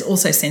of that, there's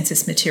also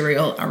census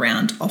material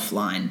around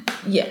offline.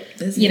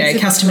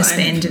 Customer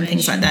spend and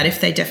things like that, if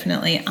they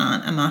definitely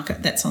aren't a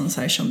market that's on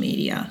social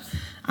media.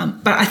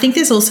 But I think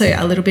there's also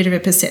a little bit of a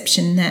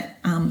perception that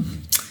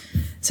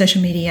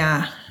social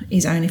media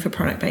is only for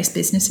product-based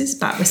businesses,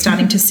 but we're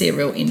starting to see a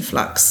real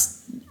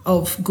influx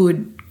of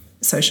good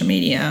social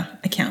media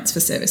accounts for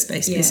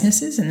service-based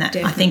businesses, and that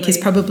I think is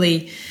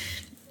probably,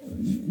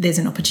 there's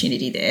an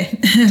opportunity there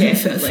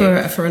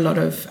for a lot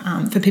of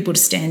for people to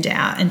stand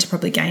out and to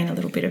probably gain a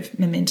little bit of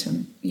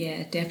momentum.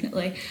 Yeah,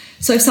 definitely.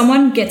 So if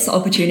someone gets the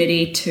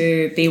opportunity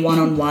to be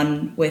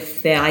one-on-one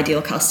with their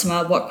ideal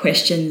customer, what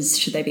questions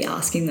should they be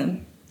asking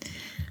them?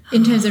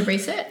 In terms of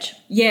research?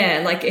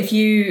 Yeah, like if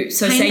you...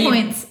 So pain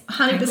points,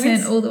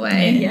 100% all the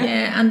way.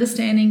 Yeah,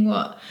 understanding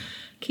what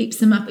keeps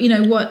them up,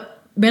 what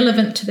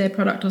relevant to their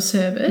product or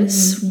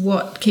service,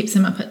 what keeps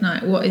them up at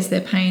night, what is their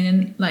pain,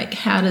 and like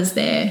how does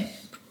their...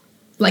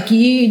 Like,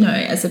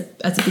 as a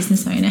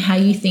business owner, how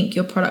you think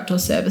your product or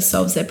service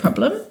solves their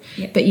problem,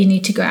 but you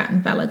need to go out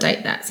and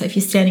validate that. So if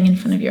you're standing in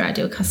front of your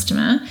ideal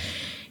customer,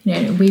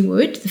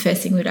 the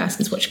first thing we'd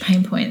ask is what's your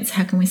pain points?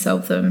 How can we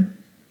solve them?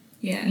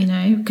 Yeah.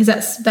 Because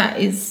that's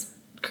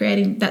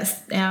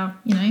our,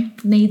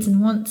 needs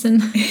and wants,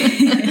 and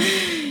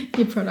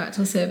your product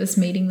or service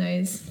meeting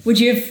those. Would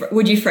you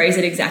phrase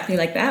it exactly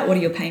like that? What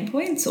are your pain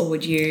points, or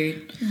would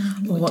you...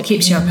 what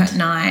keeps you up at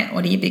night?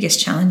 What are your biggest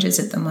challenges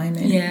at the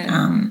moment?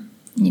 Yeah.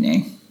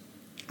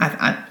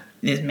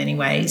 There's many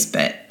ways,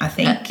 but I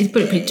think it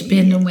would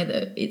depend on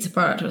whether it's a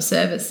product or a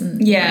service,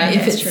 and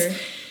if it's true.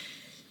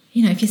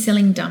 If you're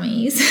selling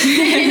dummies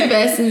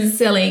versus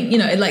selling,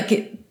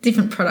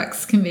 different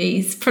products can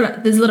be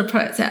there's a lot of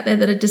products out there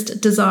that are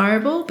just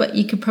desirable, but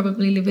you could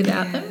probably live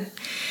without them.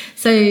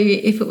 So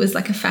if it was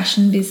like a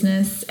fashion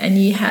business and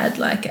you had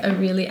like a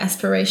really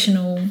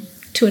aspirational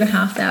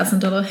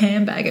 $2,500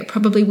 handbag, it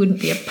probably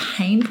wouldn't be a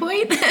pain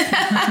point. But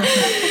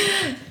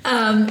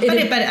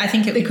I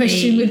think the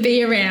question would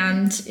be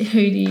around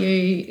who do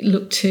you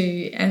look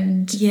to,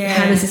 and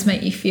how does this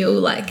make you feel?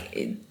 Like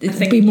it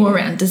would be more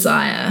around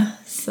desire.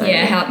 So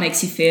how it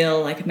makes you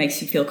feel, like it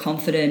makes you feel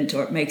confident,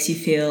 or it makes you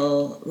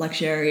feel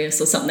luxurious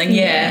or something.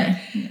 Yeah,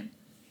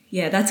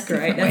 that's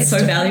great. That's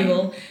so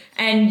valuable.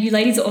 And you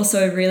ladies are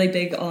also really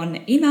big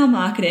on email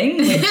marketing,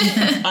 which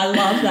I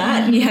love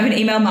that. And you have an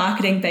email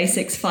marketing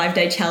basics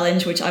 5-day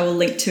challenge, which I will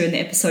link to in the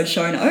episode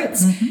show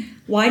notes.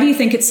 Why do you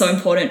think it's so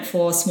important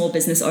for small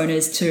business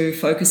owners to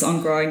focus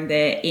on growing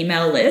their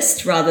email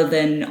list rather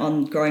than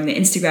on growing their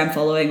Instagram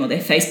following or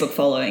their Facebook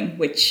following,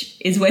 which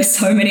is where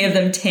so many of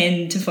them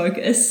tend to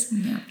focus?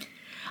 Yeah.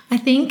 I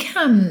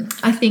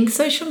think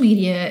social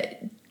media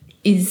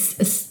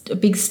is a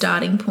big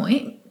starting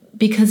point,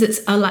 because it's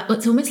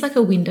almost like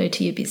a window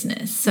to your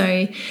business.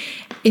 So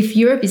if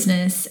you're a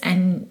business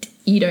and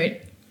you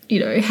don't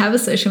have a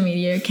social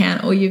media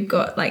account, or you've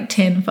got like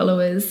 10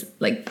 followers,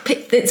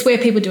 it's where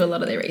people do a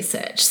lot of their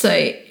research.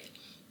 So,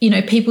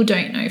 people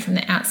don't know from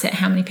the outset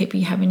how many people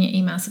you have in your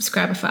email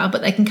subscriber file,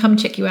 but they can come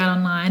check you out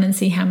online and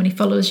see how many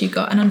followers you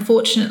got. And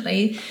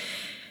unfortunately,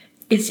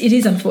 it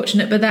is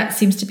unfortunate, but that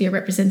seems to be a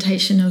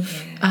representation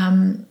of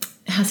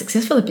how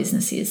successful a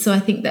business is. So I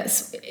think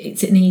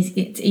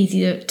it's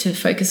easy to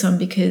focus on,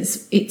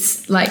 because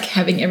it's like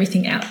having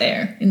everything out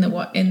there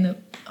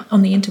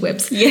on the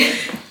interwebs. Yeah.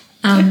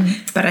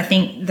 But I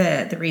think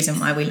the reason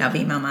why we love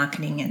email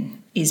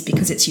marketing is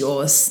because it's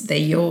yours. They're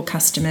your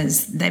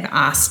customers. They've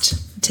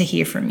asked to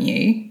hear from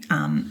you.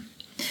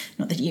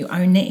 Not that you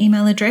own their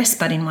email address,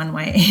 but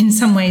in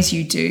some ways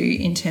you do,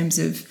 in terms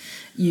of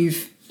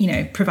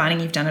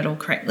providing you've done it all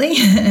correctly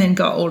and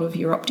got all of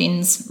your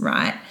opt-ins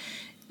right.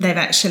 They've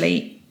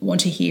actually want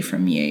to hear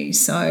from you.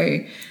 So,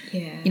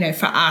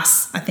 for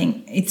us, I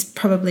think it's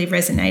probably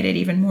resonated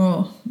even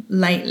more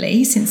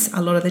lately, since a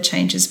lot of the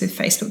changes with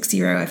Facebook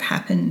Zero have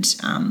happened.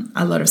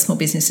 A lot of small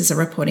businesses are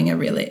reporting a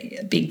really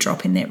big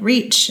drop in their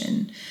reach.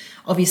 And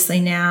obviously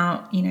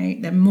now,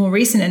 the more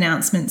recent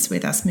announcements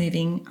with us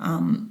moving,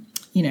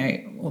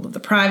 all of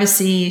the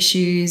privacy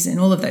issues and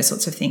all of those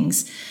sorts of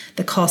things,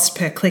 the cost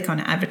per click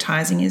on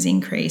advertising has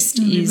increased.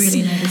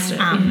 Really noticed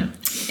it.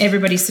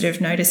 Everybody sort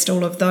of noticed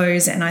all of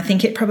those, and I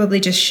think it probably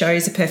just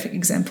shows a perfect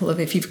example of,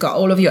 if you've got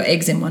all of your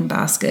eggs in one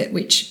basket,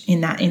 which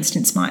in that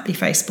instance might be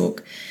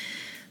Facebook,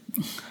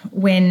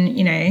 when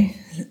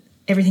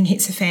everything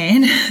hits a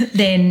fan,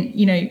 then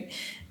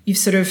you've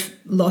sort of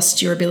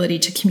lost your ability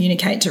to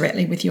communicate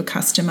directly with your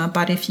customer.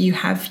 But if you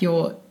have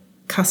your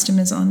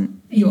customers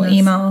on your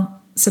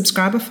email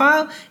subscriber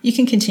file, you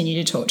can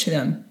continue to talk to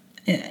them.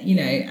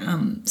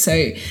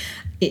 So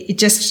it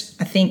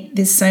just, I think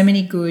there's so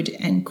many good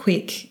and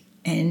quick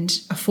and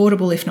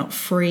affordable, if not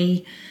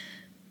free,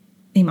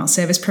 email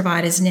service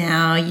providers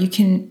now. You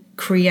can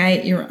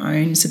create your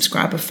own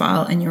subscriber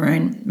file and your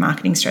own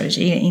marketing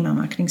strategy, your email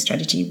marketing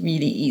strategy,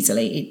 really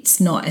easily.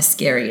 It's not as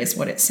scary as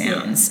what it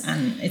sounds,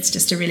 and it's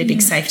just a really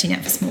big safety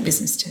net for small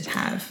business to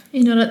have.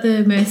 You're not at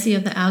the mercy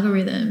of the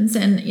algorithms,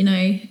 and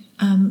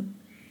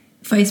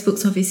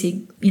Facebook's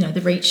obviously,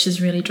 the reach has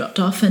really dropped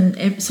off,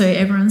 and so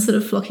everyone's sort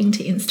of flocking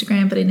to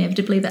Instagram, but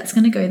inevitably that's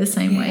going to go the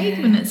same way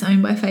when it's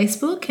owned by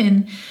Facebook.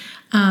 And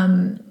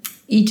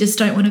you just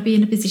don't want to be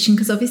in a position,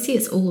 because obviously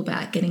it's all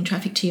about getting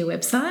traffic to your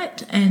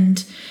website,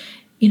 and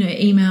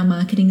email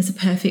marketing is a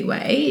perfect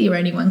way. You're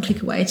only one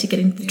click away to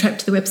getting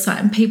trapped to the website,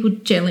 and people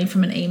generally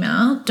from an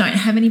email don't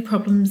have any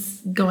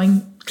problems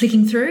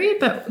clicking through.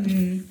 But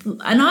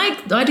and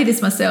I do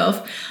this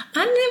myself.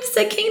 I'm never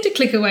so keen to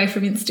click away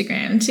from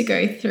Instagram to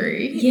go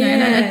through.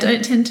 And I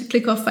don't tend to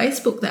click off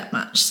Facebook that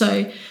much.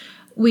 So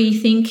we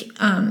think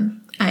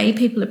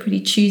people are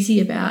pretty choosy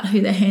about who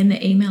they hand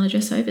their email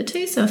address over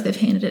to. So if they've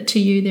handed it to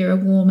you, they're a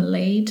warmer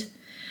lead.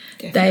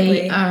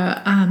 Definitely. They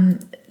are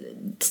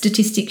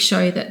statistics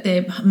show that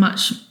they're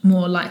much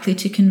more likely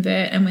to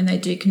convert, and when they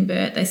do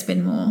convert, they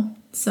spend more.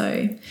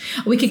 So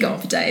we could go on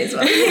for days,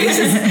 but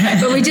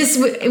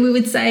we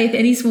would say if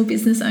any small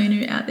business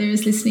owner out there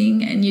is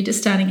listening and you're just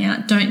starting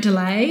out, don't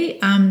delay.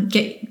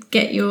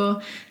 Get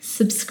your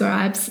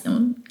subscribes,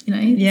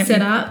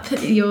 set up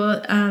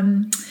your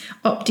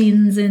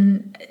opt-ins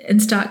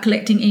and start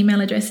collecting email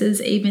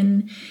addresses,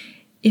 even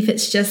if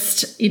it's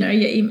just,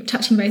 you're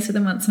touching base with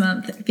them once a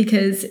month,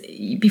 because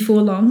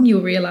before long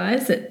you'll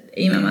realise that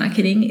email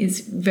marketing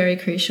is very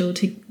crucial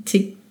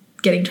to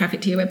getting traffic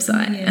to your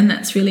website, and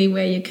that's really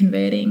where you're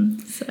converting.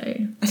 So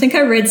I think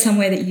I read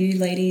somewhere that you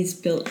ladies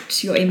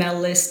built your email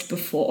list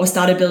before, or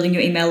started building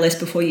your email list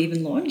before you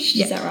even launched.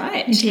 Is that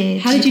right? We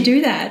did. How did you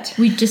do that?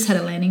 We just had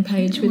a landing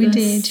page with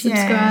us.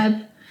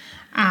 Subscribe.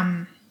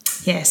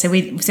 So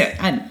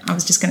I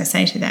was just going to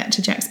say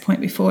to Jack's point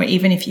before,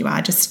 even if you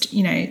are just,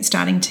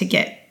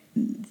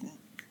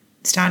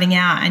 starting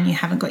out and you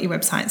haven't got your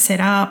website set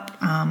up,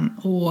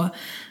 or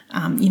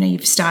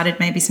you've started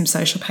maybe some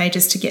social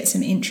pages to get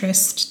some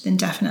interest, then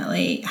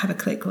definitely have a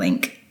click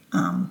link,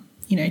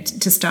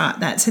 to start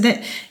that. So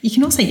that you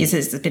can also use it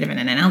as a bit of an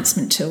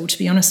announcement tool, to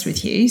be honest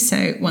with you.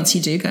 So once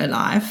you do go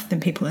live,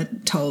 then people are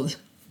told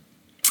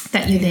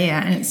that you're there,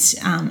 and it's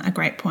a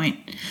great point.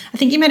 I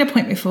think you made a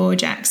point before,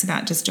 Jax,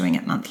 about just doing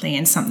it monthly,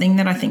 and something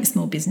that I think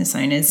small business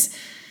owners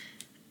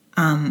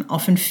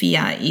often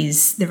fear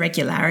is the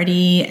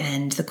regularity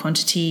and the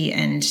quantity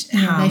and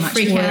how much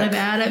they freak work. out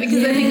about it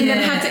because they think they're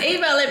going to have to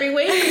email every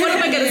week. What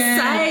am I going to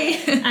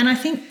say? And I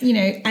think,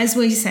 as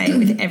we say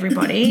with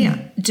everybody,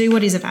 do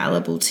what is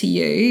available to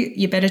you.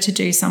 You're better to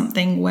do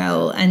something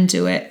well and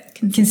do it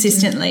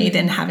consistently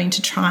than having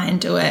to try and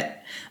do it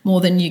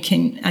more than you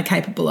are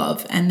capable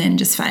of, and then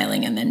just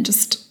failing, and then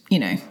just,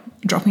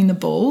 dropping the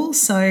ball.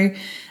 So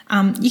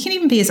you can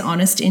even be as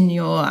honest in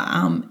your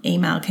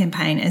email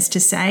campaign as to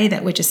say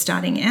that we're just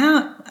starting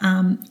out.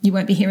 You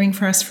won't be hearing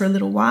from us for a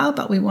little while,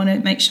 but we want to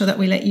make sure that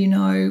we let you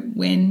know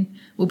when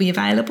we'll be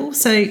available.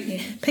 So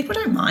people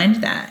don't mind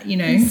that,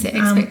 Set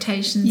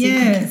expectations. I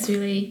think it's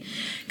really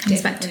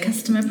comes back to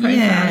customer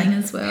profiling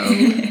as well,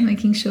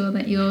 making sure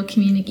that you're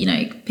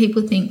communicating.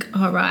 People think,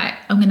 right,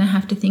 I'm going to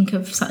have to think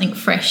of something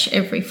fresh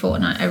every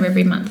fortnight or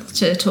every month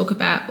to talk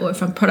about, or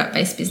if I'm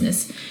product-based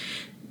business,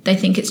 they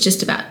think it's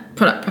just about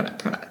product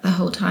the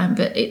whole time,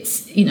 but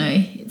it's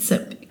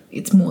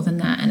it's more than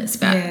that, and it's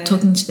about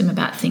talking to them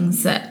about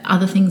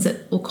other things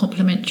that are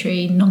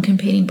complementary,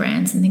 non-competing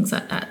brands and things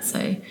like that.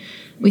 So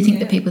we think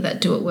the people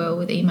that do it well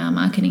with email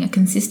marketing are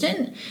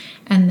consistent,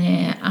 and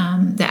they're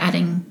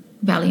adding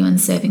value and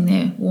serving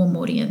their warm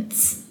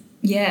audience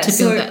to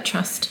build that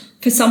trust.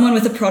 For someone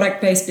with a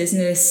product-based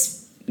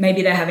business,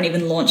 maybe they haven't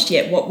even launched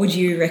yet, what would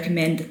you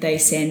recommend that they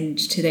send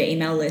to their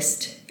email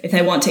list? If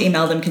they want to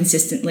email them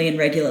consistently and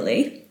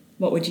regularly,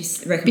 what would you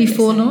recommend?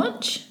 Before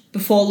launch?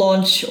 Before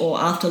launch or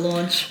after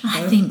launch?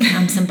 I think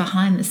some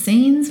behind the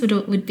scenes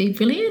would be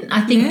brilliant.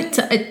 I think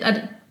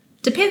it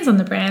depends on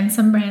the brand.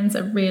 Some brands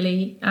are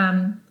really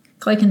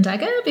cloak and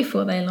dagger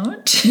before they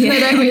launch. They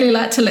don't really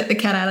like to let the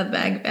cat out of the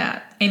bag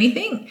about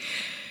anything,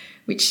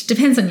 which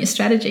depends on your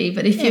strategy.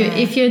 But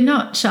if you're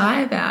not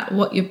shy about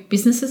what your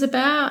business is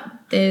about,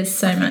 there's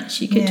so much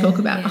you could talk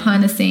about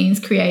behind the scenes,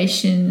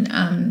 creation,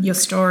 your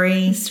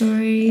story.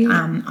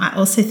 I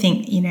also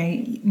think,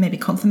 maybe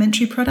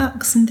complementary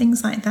products and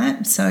things like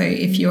that. So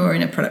if you're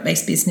in a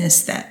product-based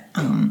business that,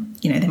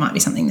 there might be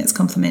something that's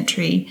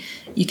complementary,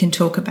 you can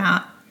talk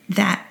about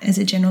that as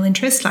a general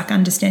interest, like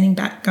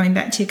going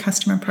back to your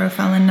customer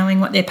profile and knowing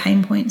what their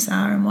pain points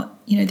are and what,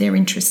 their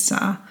interests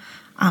are.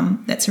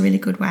 That's a really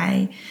good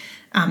way.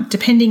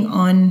 Depending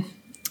on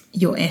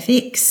your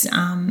ethics,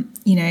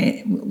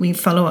 we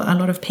follow a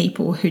lot of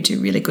people who do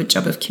a really good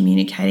job of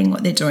communicating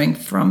what they're doing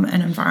from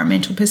an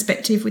environmental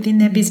perspective within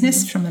their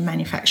business, from the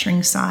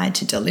manufacturing side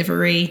to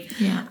delivery.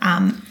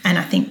 And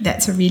I think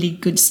that's a really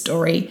good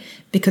story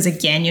because,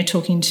 again,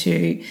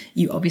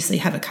 you obviously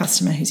have a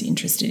customer who's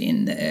interested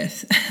in the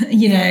earth,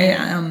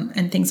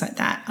 and things like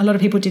that. A lot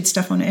of people did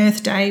stuff on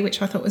Earth Day, which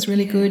I thought was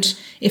really good,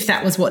 if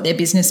that was what their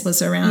business was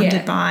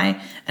surrounded by.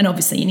 And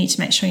obviously you need to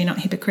make sure you're not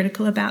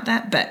hypocritical about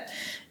that, but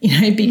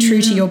be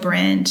true to your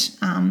brand.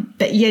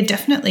 But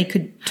definitely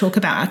could talk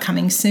about our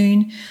coming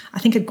soon. I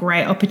think a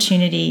great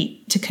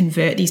opportunity to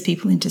convert these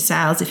people into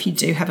sales, if you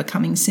do have a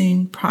coming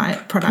soon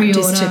product,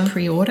 is to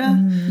pre-order,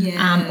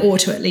 or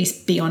to at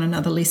least be on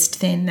another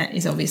list. Then that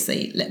is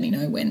obviously let me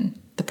know when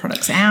the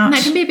product's out. And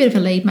that can be a bit of a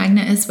lead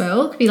magnet as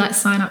well. It could be like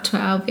sign up to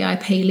our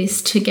VIP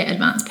list to get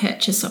advanced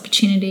purchase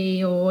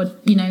opportunity, or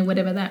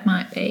whatever that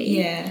might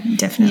be.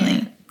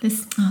 Definitely.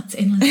 It's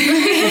endless.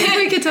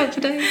 We could talk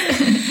for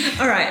days.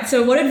 All right.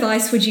 So what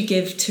advice would you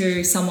give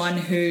to someone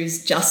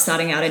who's just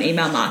starting out in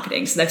email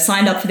marketing? So they've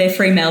signed up for their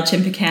free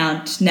MailChimp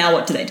account. Now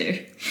what do they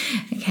do?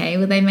 Okay.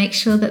 Well, they make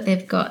sure that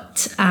they've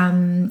got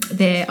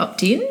their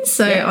opt-in.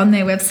 So on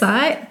their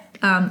website,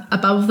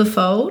 above the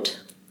fold,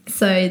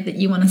 so that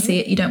you want to see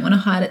it. You don't want to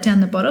hide it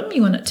down the bottom.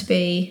 You want it to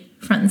be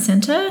front and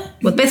center.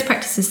 Well, best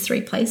practice is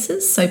 3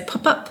 places. So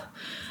pop up,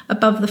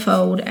 above the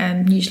fold,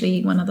 and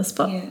usually one other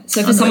spot. Yeah.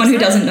 So for someone who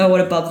doesn't know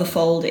what above the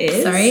fold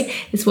is...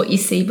 it's what you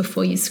see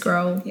before you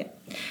scroll. Yeah.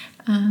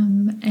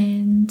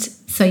 And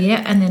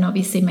then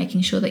obviously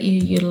making sure that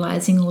you're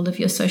utilising all of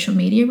your social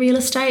media real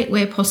estate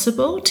where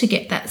possible to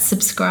get that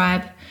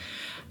subscribe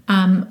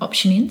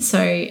option in. So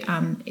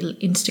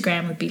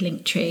Instagram would be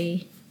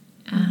Linktree.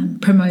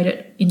 Promote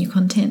it in your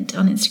content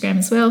on Instagram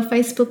as well.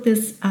 Facebook,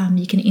 there's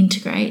you can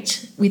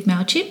integrate with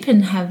MailChimp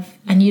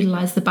and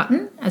utilise the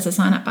button as a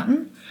sign-up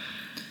button.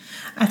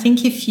 I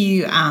think if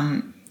you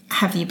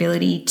have the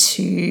ability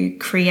to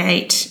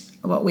create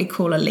what we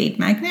call a lead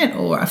magnet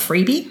or a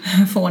freebie,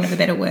 for want of a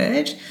better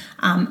word,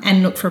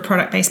 and look for a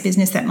product-based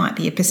business, that might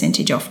be a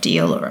percentage off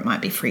deal, or it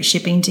might be free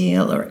shipping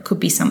deal, or it could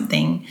be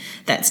something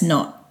that's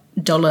not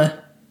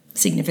dollar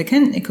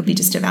significant. It could be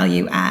just a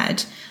value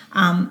add,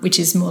 which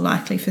is more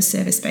likely for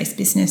service-based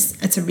business.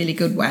 It's a really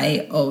good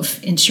way of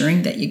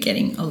ensuring that you're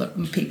getting a lot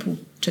of people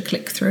to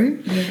click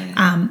through.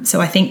 Yeah. So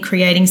I think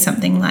creating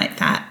something like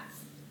that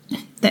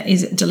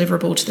is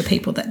deliverable to the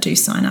people that do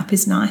sign up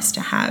is nice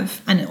to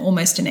have, and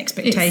almost an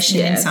expectation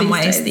in some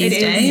ways these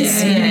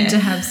days. Yeah. To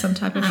have some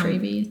type of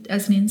freebie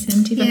as an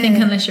incentive. I think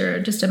unless you're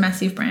just a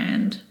massive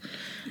brand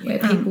where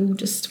people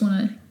just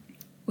want to...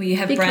 Well, you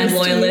have brand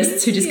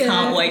loyalists who just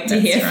can't wait to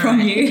hear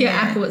from you. If you're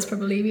Apple, it's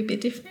probably a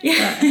bit different.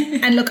 Yeah.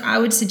 And look, I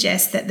would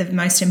suggest that the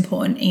most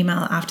important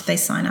email after they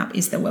sign up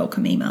is the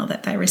welcome email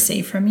that they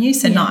receive from you.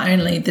 So not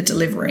only the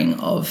delivering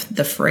of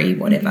the free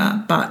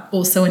whatever, but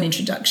also an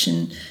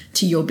introduction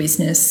to your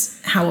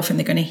business, how often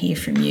they're going to hear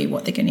from you,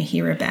 what they're going to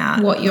hear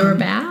about. What you're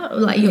about,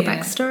 like your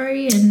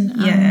backstory and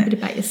a bit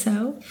about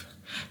yourself.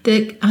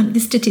 The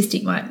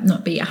statistic might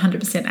not be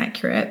 100%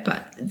 accurate,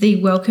 but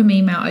the welcome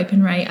email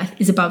open rate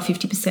is above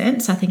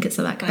 50%. So I think it's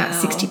like about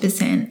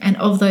 60%. And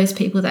of those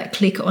people that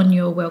click on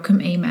your welcome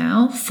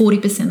email,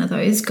 40% of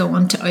those go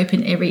on to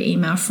open every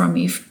email from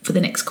you for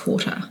the next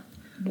quarter.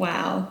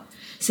 Wow.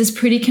 So it's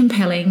pretty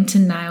compelling to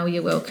nail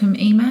your welcome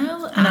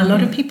email. And a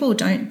lot of people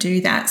don't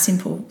do that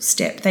simple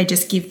step. They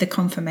just give the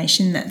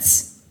confirmation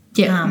that's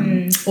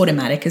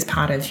automatic as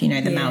part of, the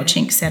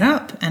MailChimp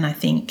setup. And I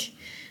think...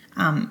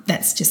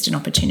 that's just an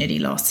opportunity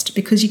lost,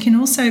 because you can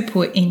also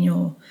put in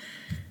your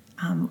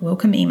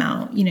welcome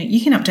email,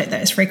 you can update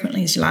that as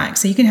frequently as you like.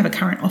 So you can have a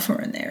current offer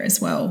in there as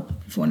well,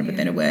 for want of a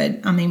better word.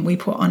 I mean, we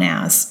put on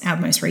our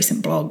most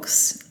recent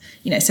blogs,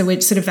 so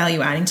we're sort of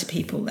value adding to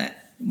people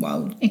that,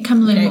 and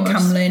come learn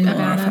more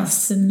about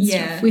us and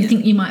stuff. We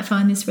think you might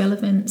find this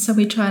relevant. So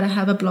we try to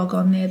have a blog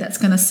on there that's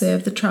going to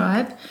serve the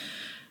tribe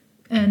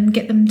and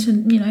get them to,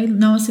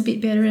 know us a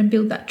bit better and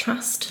build that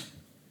trust.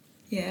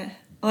 Yeah.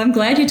 Well, I'm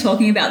glad you're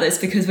talking about this,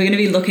 because we're going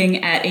to be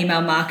looking at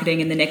email marketing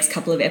in the next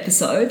couple of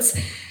episodes.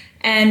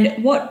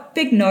 And what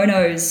big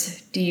no-nos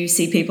do you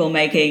see people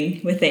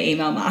making with their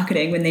email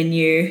marketing when they're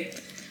new?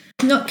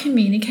 Not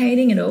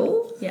communicating at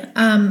all. Yeah.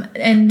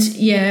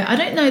 I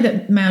don't know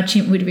that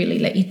MailChimp would really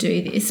let you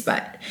do this,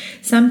 but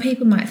some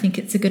people might think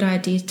it's a good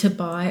idea to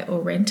buy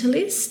or rent a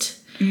list.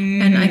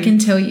 And I can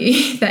tell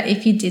you that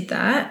if you did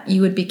that,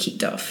 you would be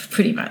kicked off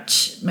pretty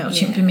much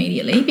MailChimp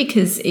immediately,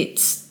 because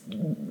it's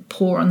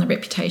poor on the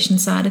reputation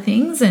side of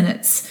things, and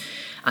it's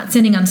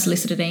sending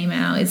unsolicited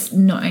email is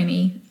not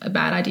only a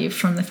bad idea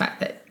from the fact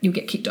that you'll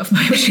get kicked off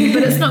MailChimp,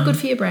 but it's not good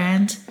for your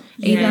brand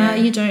either.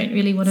 You don't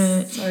really want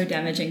to... So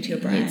damaging to your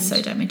brand. It's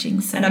so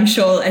damaging. So. And I'm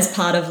sure as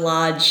part of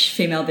large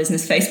female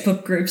business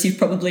Facebook groups, you've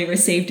probably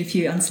received a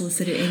few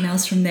unsolicited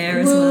emails from there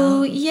as well.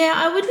 Well, yeah,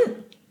 I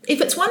wouldn't...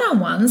 If it's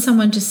one-on-one,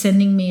 someone just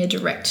sending me a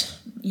direct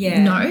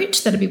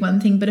note, that'd be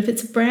one thing. But if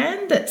it's a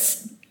brand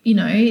that's,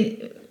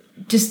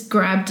 just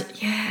grabbed,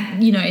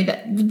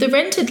 that the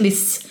rented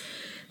lists,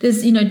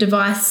 there's,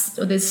 device,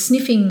 or there's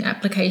sniffing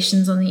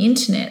applications on the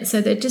internet.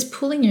 So they're just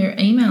pulling your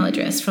email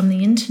address from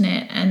the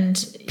internet, and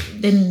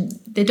then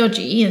they're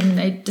dodgy,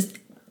 and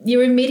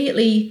you're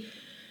immediately,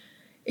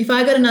 if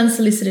I got an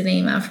unsolicited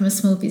email from a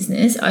small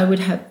business, I would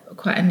have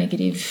quite a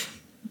negative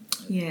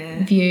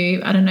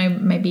view. I don't know,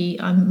 maybe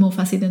I'm more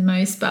fussy than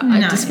most, but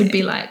I just would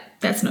be like,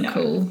 that's not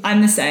cool.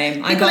 I'm the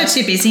same. People are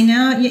too busy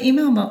now. Your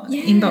email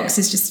inbox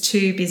is just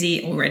too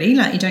busy already.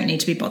 Like, you don't need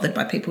to be bothered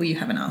by people you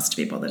haven't asked to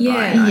be bothered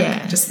by.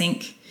 I just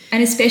think.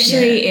 And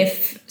especially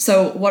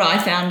so what I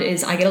found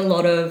is I get a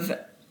lot of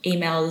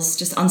emails,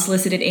 just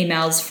unsolicited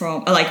emails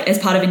from, like, as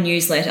part of a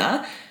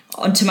newsletter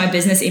onto my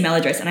business email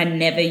address, and I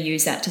never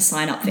use that to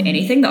sign up for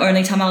anything. The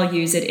only time I'll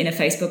use it in a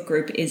Facebook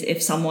group is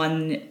if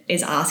someone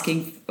is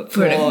asking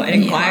for an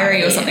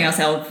inquiry or something else,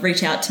 they'll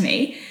reach out to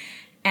me.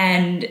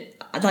 And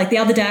like the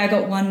other day I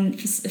got one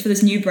for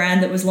this new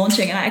brand that was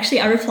launching, and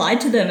I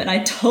replied to them and I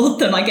told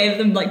them, I gave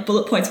them like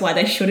bullet points why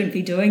they shouldn't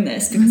be doing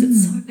this because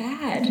it's so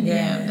bad.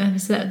 Yeah.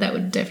 So that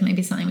would definitely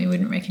be something we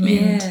wouldn't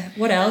recommend. Yeah.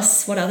 What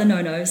else? What other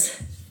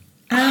no-nos?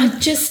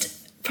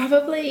 Just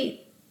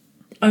probably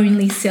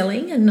only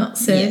selling and not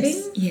serving.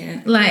 Yes.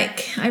 Yeah.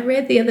 Like I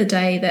read the other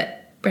day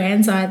that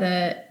brands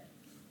either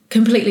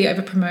completely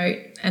over promote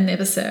and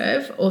never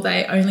serve, or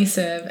they only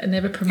serve and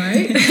never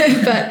promote.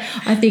 But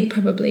I think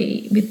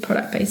probably with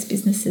product-based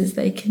businesses,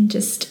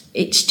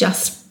 it's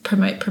just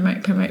promote.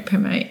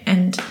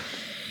 And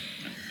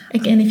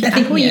again, if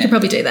you're you could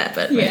probably do that,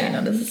 but maybe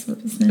not as a small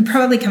business. It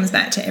probably comes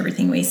back to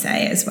everything we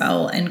say as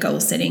well, and goal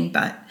setting.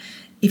 But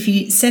if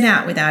you set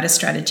out without a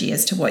strategy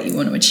as to what you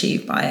want to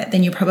achieve by it,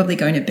 then you're probably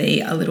going to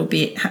be a little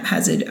bit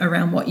haphazard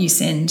around what you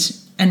send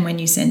and when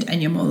you send,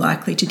 and you're more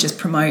likely to just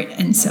promote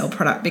and sell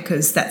product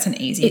because that's an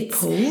easy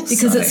pull.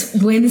 Because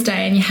it's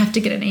Wednesday and you have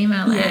to get an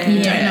email out and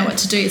you don't know what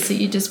to do, so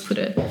you just put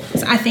it.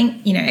 So I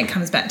think, it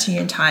comes back to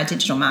your entire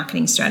digital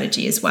marketing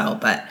strategy as well,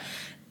 but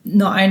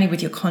not only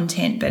with your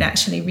content, but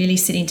actually really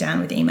sitting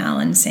down with email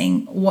and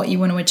seeing what you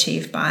want to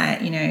achieve by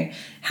it,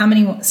 how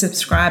many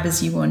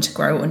subscribers you want to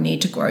grow or need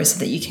to grow so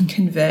that you can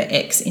convert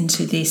X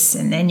into this,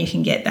 and then you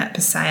can get that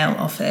per sale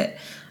off it.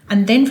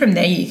 And then from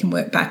there, you can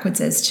work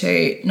backwards as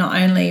to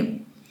not only,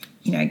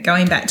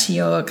 going back to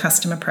your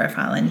customer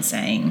profile and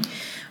saying,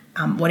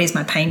 what is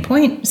my pain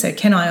point? So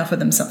can I offer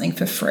them something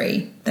for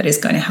free that is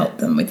going to help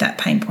them with that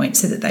pain point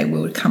so that they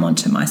will come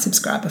onto my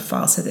subscriber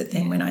file, so that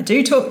then when I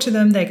do talk to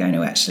them, they're going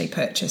to actually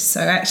purchase.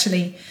 So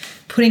actually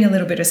putting a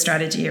little bit of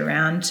strategy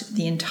around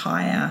the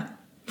entire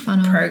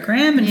funnel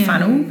program and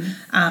funnel.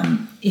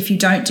 If you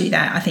don't do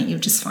that, I think you'll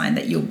just find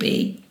that you'll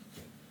be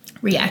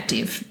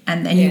reactive,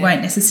 and then you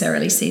won't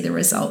necessarily see the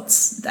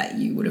results that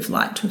you would have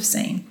liked to have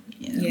seen.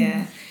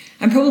 Yeah.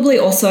 And probably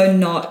also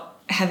not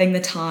having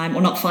the time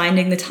or not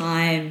finding the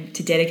time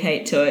to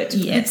dedicate to it.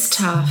 Yeah, it's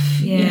tough.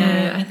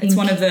 Yeah, I think it's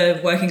one of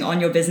the working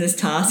on your business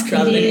tasks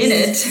rather than in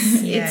it.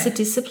 Yeah. It's a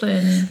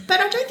discipline.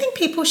 But I don't think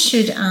people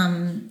should,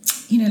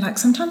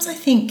 sometimes I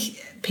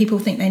think people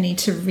think they need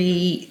to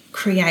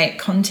recreate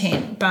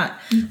content, but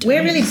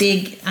we're really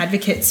big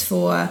advocates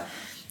for,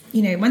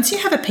 once you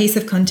have a piece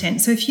of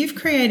content, so if you've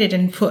created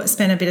and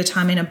spent a bit of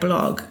time in a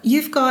blog,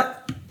 you've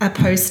got a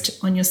post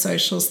on your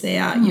socials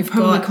there. You've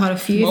probably got quite a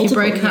few if you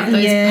broke up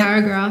those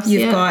paragraphs.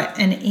 You've got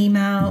an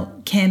email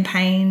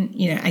campaign.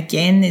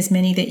 Again, there's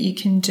many that you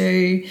can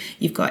do.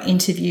 You've got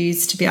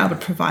interviews to be able to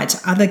provide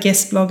to other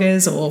guest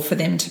bloggers, or for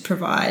them to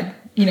provide,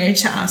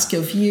 to ask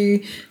your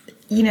view.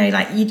 You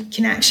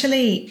can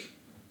actually,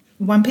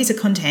 one piece of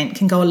content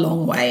can go a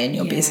long way in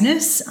your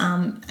business.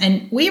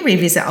 And we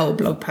revisit old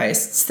blog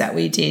posts that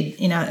we did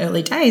in our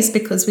early days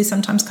because we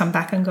sometimes come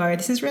back and go,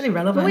 this is really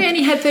relevant. Well, we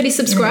only had 30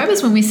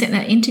 subscribers when we sent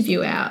that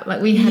interview out.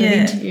 Like we had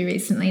an interview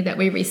recently that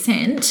we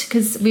resent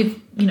because we've,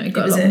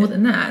 got a lot more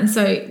than that. And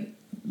so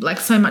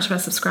so much of our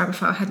subscriber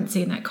file hadn't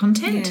seen that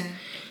content.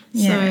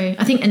 So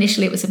I think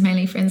initially it was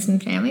mainly friends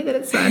and family that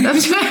had signed up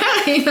to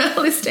our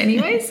email list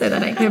anyway, so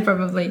that I could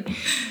probably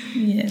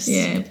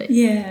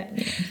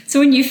So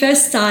when you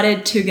first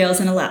started Two Girls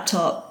and a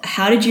Laptop,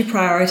 how did you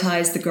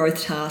prioritise the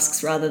growth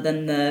tasks rather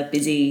than the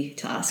busy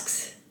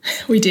tasks?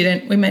 We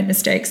didn't. We made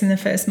mistakes in the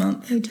first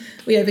month.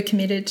 We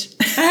overcommitted.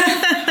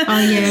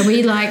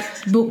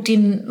 We booked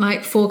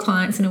in 4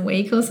 clients in a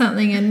week or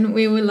something, and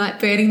we were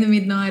burning the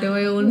midnight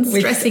oil and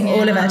stressing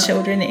all out. of our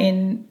children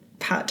in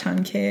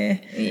part-time care.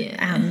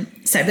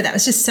 But that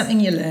was just something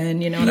you learn,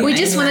 what I mean? We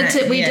just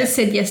just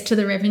said yes to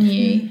the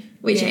revenue,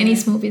 which any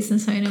small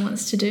business owner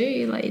wants to do.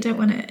 You don't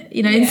want to,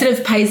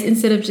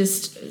 instead of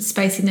just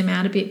spacing them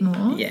out a bit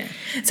more. Yeah.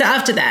 So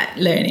after that,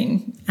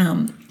 learning.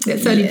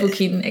 Let's only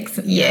book in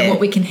what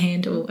we can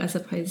handle as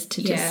opposed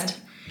to just.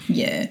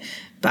 Yeah.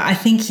 But I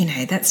think,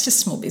 that's just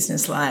small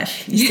business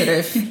life. You sort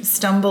of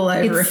stumble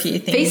over a few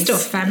things. Feast or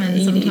famine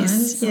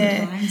sometimes.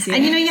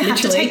 And, you have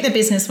to take the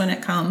business when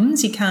it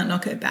comes. You can't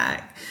knock it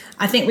back.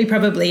 I think we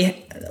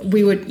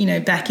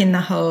would, back in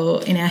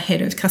our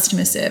head of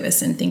customer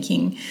service and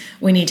thinking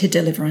we need to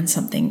deliver on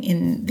something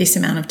in this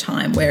amount of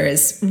time,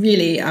 whereas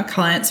really our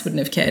clients wouldn't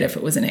have cared if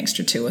it was an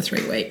extra 2 or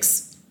 3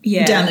 weeks.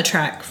 Down the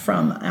track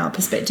from our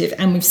perspective,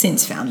 and we've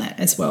since found that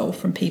as well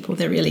from people.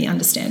 They're really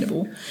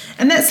understandable,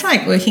 and that's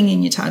like working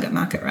in your target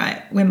market,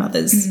 right? We're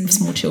mothers of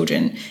small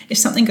children. If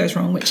something goes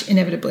wrong, which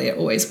inevitably it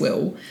always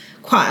will,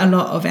 quite a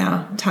lot of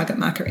our target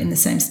market are in the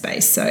same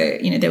space. So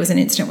there was an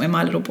incident where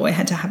my little boy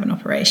had to have an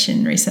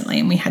operation recently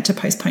and we had to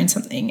postpone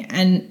something,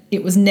 and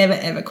it was never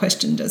ever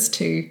questioned as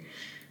to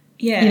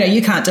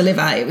you can't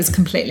deliver. It was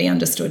completely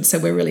understood. So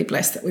we're really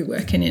blessed that we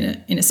work in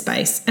a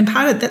space. And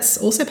that's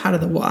also part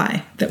of the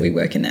why that we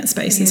work in that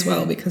space as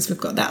well, because we've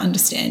got that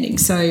understanding.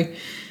 So,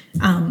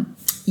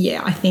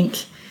 I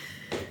think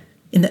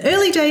in the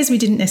early days we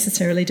didn't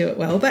necessarily do it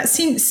well, but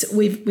since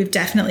we've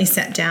definitely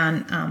sat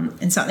down,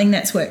 and something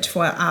that's worked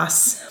for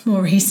us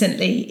more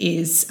recently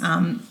is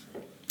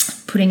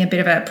putting a bit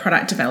of a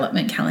product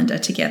development calendar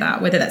together,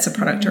 whether that's a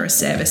product or a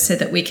service, so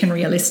that we can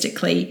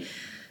realistically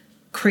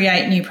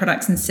create new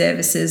products and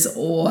services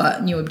or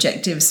new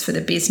objectives for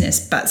the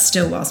business, but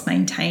still whilst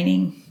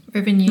maintaining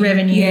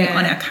revenue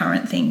on our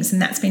current things.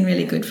 And that's been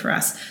really good for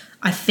us,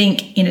 I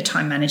think, in a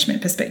time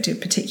management perspective,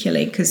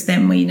 particularly, because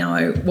then we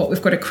know what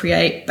we've got to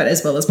create, but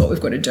as well as what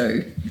we've got to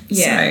do.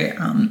 Yeah.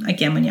 So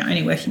again, when you're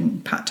only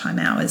working part-time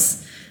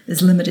hours,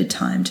 there's limited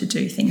time to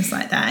do things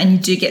like that. And you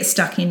do get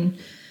stuck in,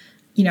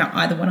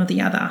 either one or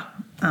the other.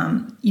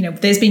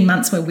 There's been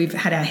months where we've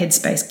had our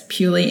headspace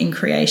purely in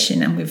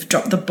creation and we've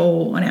dropped the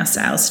ball on our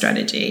sales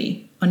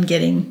strategy on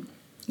getting,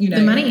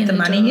 the money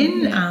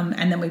in.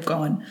 And then we've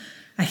gone,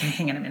 okay,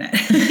 hang on a minute.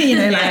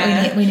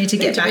 We need to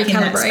get back in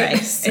that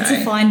space. So. It's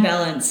a fine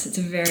balance. It's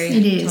a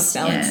very tough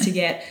balance to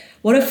get.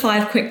 What are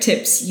 5 quick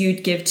tips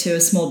you'd give to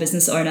a small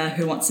business owner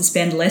who wants to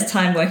spend less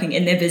time working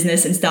in their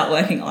business and start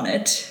working on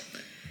it?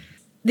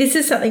 This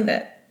is something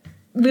that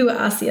we were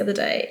asked the other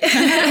day.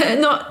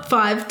 Not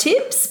 5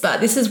 tips, but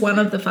this is one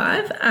of the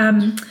 5.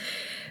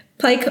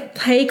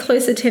 Pay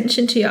close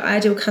attention to your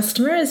ideal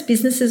customer. As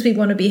businesses, we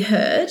want to be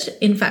heard.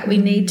 In fact, we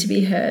need to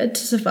be heard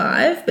to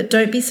survive, but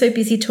don't be so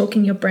busy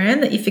talking your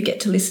brand that you forget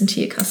to listen to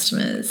your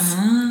customers.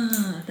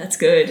 Ah, that's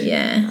good.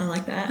 Yeah. I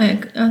like that.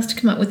 I asked to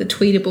come up with a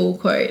tweetable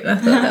quote, and I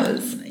thought that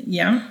was...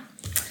 Yeah.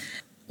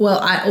 Well,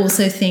 I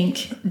also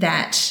think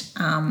that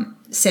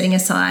setting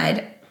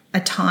aside a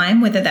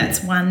time, whether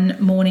that's one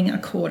morning a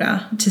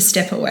quarter, to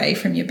step away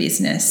from your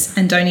business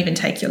and don't even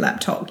take your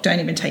laptop, don't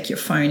even take your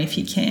phone if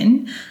you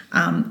can,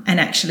 and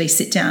actually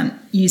sit down,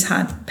 use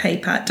hard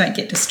paper, don't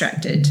get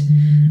distracted.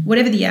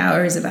 Whatever the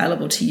hour is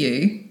available to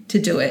you to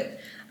do it,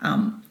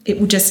 it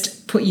will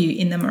just put you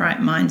in the right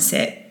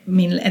mindset. I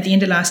mean, at the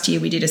end of last year,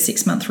 we did a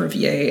 6-month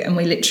review and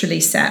we literally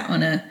sat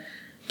on a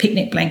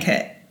picnic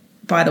blanket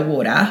by the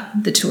water,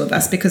 the 2 of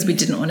us, because we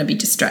didn't want to be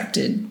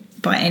distracted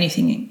by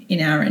anything in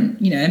our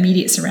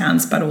immediate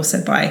surrounds, but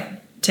also by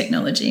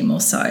technology more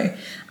so.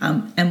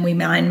 And we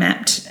mind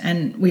mapped,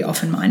 and we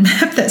often mind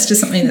map. That's just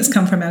something that's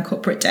come from our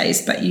corporate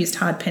days, but used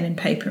hard pen and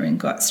paper and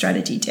got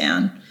strategy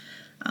down.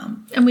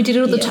 And we did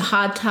all the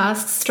hard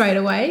tasks straight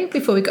away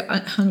before we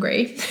got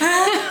hungry.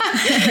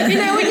 When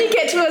you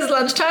get towards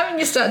lunchtime and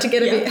you start to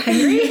get a bit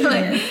hungry.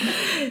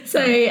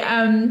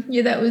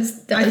 That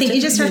was I think you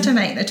just have to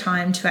make the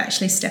time to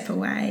actually step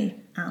away.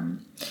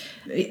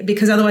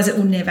 Because otherwise it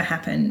will never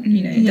happen.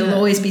 There'll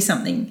always be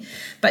something.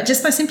 But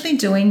just by simply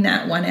doing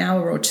that 1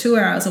 hour or 2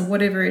 hours or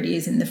whatever it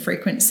is in the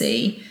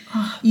frequency,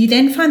 you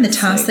then find the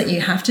tasks that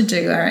you have to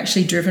do are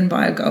actually driven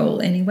by a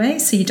goal anyway,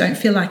 so you don't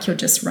feel like you're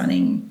just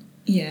running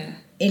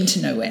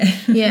into nowhere.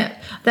 Yeah,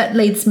 that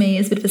leads me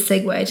as a bit of a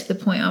segue to the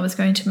point I was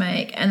going to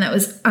make, and that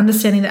was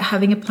understanding that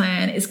having a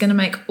plan is going to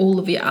make all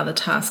of your other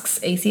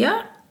tasks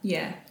easier.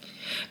 Yeah.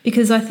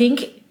 Because I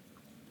think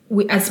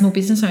as small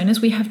business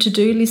owners, we have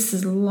to-do lists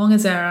as long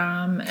as our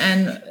arm,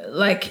 and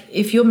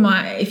if your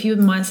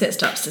mindset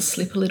starts to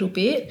slip a little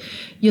bit,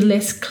 you're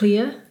less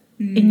clear.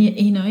 And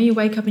you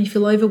wake up and you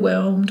feel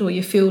overwhelmed or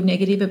you feel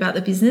negative about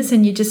the business,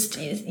 and you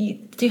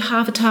do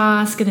half a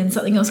task and then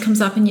something else comes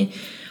up, and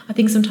I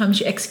think sometimes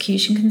your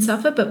execution can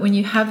suffer. But when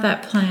you have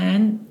that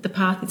plan, the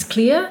path is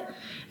clear.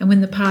 And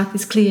when the path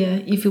is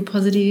clear, you feel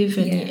positive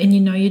and you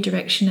know your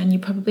direction, and you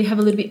probably have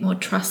a little bit more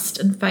trust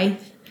and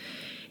faith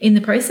in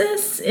the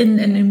process and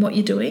in what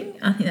you're doing.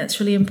 I think that's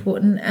really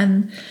important.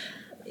 And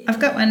I've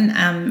got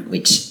one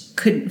which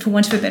could, for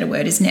want of a better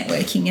word, is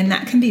networking, and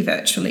that can be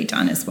virtually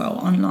done as well,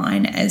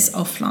 online as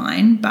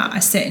offline. But I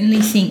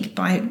certainly think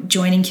by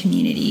joining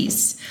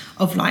communities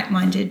of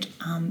like-minded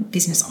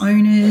business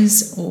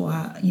owners, or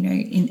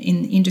in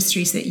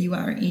industries that you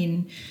are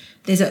in,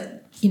 there's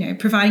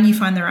providing you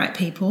find the right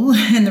people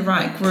and the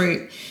right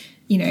group,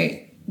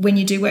 when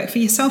you do work for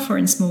yourself or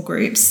in small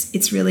groups,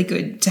 it's really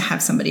good to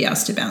have somebody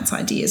else to bounce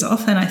ideas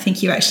off. And I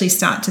think you actually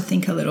start to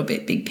think a little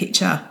bit big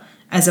picture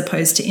as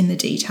opposed to in the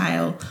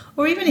detail,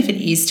 or even if it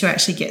is to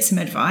actually get some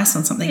advice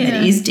on something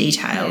that is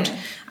detailed.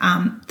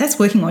 That's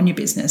working on your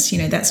business,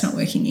 that's not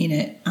working in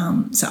it.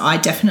 So I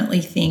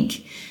definitely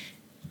think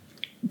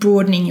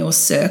broadening your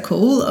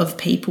circle of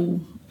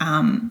people,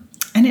 and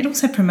it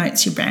also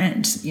promotes your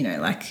brand,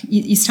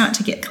 you start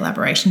to get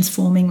collaborations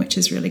forming, which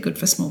is really good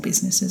for small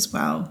business as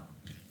well.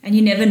 And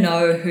you never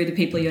know who the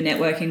people you're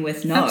networking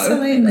with know.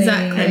 Absolutely.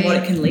 Exactly. And what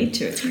it can lead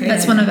to. It's crazy.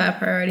 That's one of our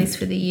priorities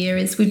for the year.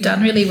 Is we've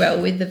done really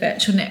well with the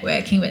virtual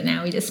networking, but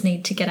now we just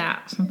need to get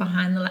out from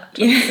behind the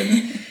laptops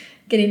and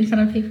get in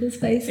front of people's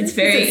faces. It's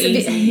very easy.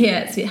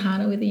 It's a bit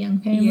harder with a young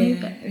family.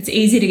 Yeah. It's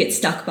easy to get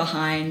stuck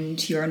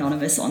behind your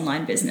anonymous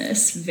online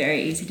business.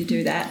 Very easy to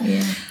do that.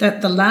 Yeah.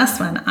 The last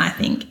one, I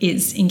think,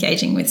 is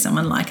engaging with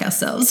someone like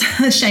ourselves.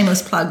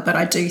 Shameless plug, but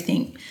I do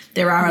think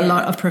there are a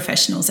lot of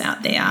professionals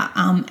out there,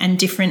 and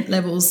different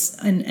levels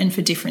and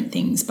for different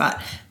things,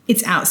 but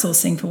it's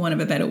outsourcing, for want of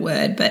a better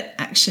word, but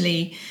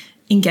actually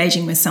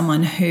engaging with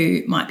someone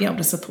who might be able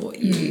to support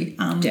you.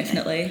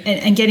 Definitely.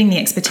 And getting the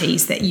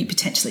expertise that you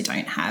potentially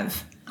don't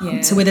have.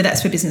 So whether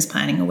that's for business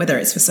planning or whether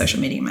it's for social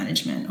media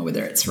management or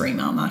whether it's for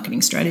email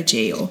marketing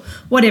strategy or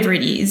whatever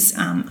it is,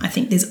 I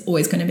think there's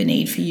always going to be a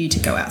need for you to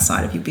go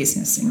outside of your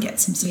business and get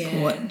some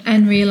support.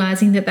 And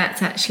realising that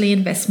that's actually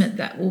investment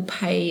that will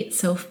pay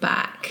itself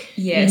back.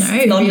 Yes, you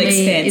know, it's not really,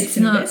 an expense. It's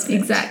not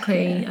investment.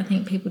 exactly. Yeah. I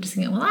think people just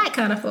think, well, I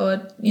can't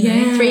afford, you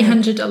know,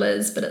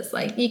 $300, but it's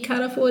like you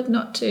can't afford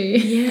not to.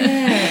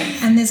 Yeah.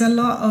 And there's a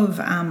lot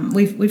of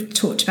we've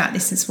talked about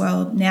this as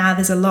well. Now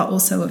there's a lot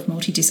also of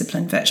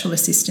multidiscipline virtual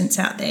assistants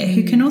out there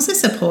who can also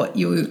support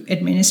you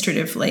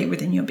administratively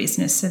within your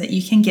business so that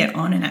you can get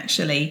on and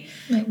actually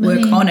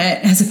work on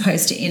it as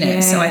opposed to in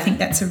it. So I think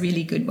that's a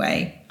really good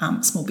way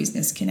small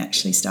business can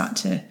actually start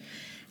to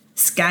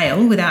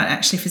scale without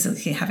actually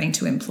physically having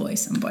to employ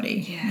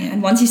somebody. Yeah.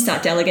 And once you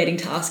start delegating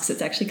tasks,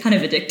 it's actually kind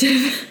of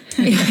addictive.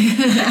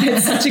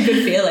 It's such a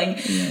good feeling.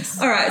 Yes.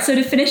 All right. So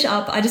to finish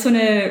up, I just want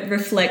to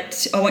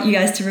reflect. I want you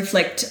guys to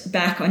reflect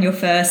back on your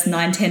first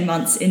 9-10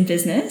 months in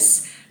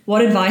business.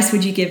 What advice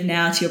would you give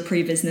now to your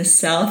pre-business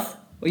self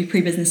or your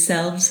pre-business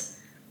selves?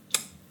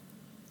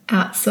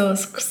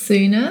 Outsource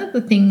sooner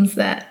the things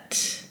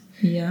that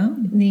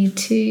need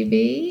to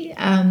be,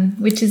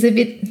 which is a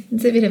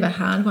bit of a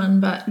hard one,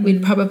 but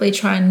we'd probably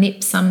try and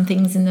nip some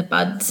things in the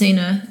bud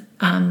sooner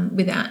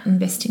without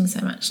investing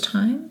so much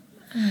time.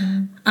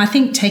 I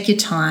think take your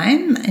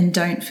time and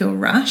don't feel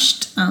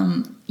rushed.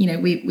 You know,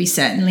 we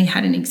certainly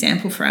had an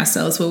example for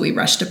ourselves where we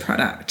rushed a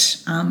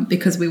product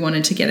because we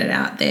wanted to get it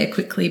out there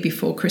quickly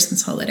before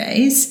Christmas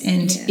holidays,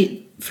 and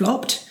it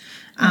flopped.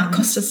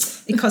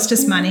 It cost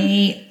us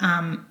money,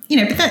 you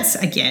know, but that's,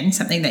 again,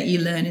 something that you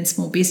learn in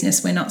small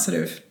business. We're not sort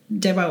of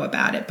devo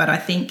about it, but I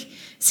think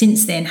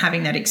since then,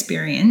 having that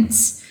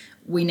experience,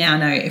 we now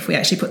know if we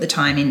actually put the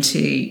time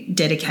into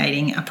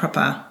dedicating a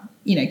proper,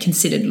 you know,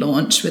 considered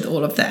launch with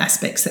all of the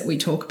aspects that we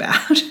talk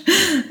about,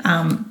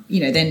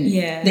 you know,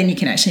 then you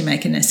can actually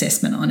make an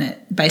assessment on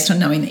it based on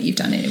knowing that you've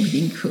done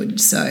everything you could.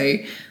 So,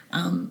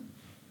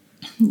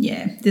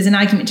 there's an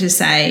argument to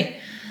say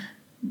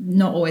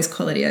not always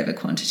quality over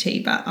quantity,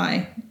 but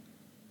I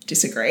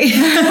disagree.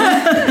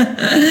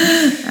 I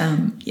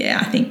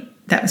think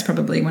that was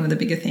probably one of the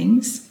bigger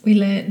things. We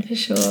learned for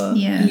sure.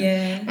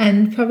 Yeah.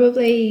 And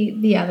probably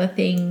the other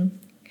thing,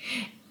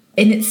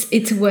 and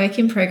it's a work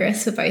in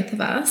progress for both of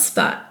us,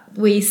 but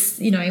we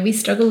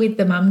struggle with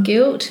the mum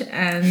guilt,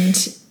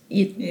 and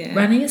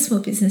running a small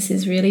business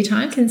is really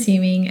time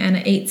consuming and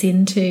it eats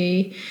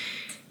into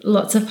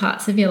lots of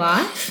parts of your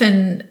life,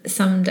 and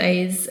some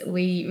days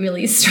we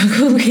really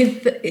struggle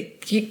with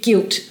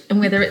guilt, and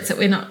whether it's that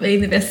we're not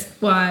being the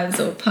best wives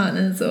or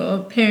partners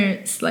or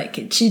parents, like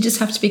you just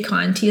have to be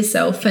kind to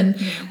yourself. And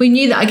we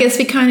knew that, I guess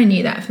we kind of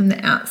knew that from the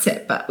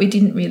outset, but we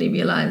didn't really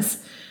realise,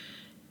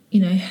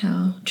 you know,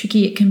 how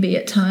tricky it can be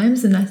at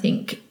times. And I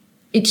think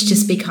it's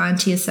just be kind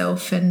to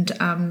yourself and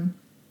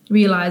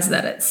realise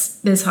that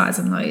there's highs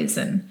and lows,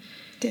 and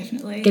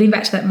Definitely. getting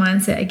back to that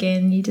mindset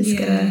again, you just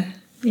gotta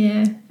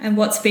And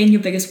what's been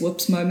your biggest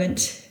whoops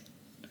moment?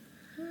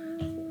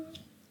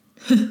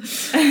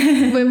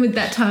 When with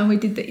that time we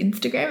did the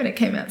Instagram and it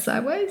came out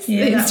sideways, the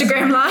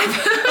Instagram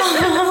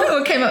live,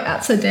 or came up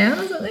upside down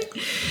or something.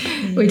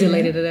 We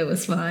deleted it. It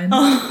was fine.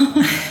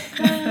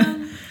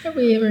 Have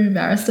we ever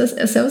embarrassed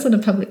ourselves on a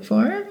public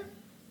forum?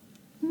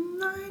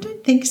 No, I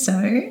don't think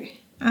so.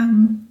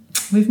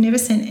 We've never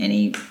sent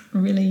any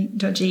really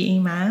dodgy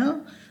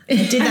email. I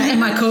did that in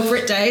my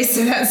corporate days,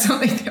 so that's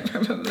something that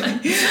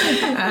probably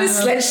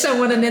Sledged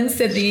someone and then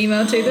sent the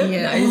email to them.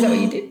 Yeah. No, is that what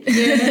you did?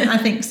 Yeah, I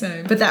think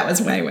so. But that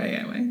was way.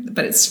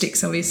 But it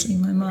sticks obviously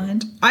in my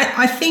mind.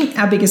 I think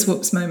our biggest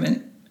whoops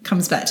moment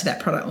comes back to that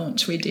product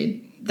launch we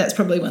did. That's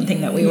probably one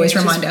thing that we always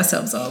remind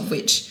ourselves of,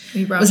 which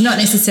was not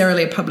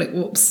necessarily a public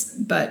whoops,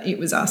 but it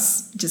was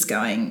us just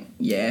going,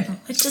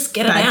 let's just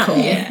get it bad out. call.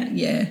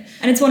 Yeah.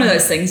 And it's one of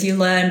those things you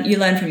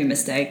learn from your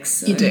mistakes.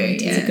 So You do,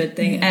 It's a good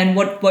thing. And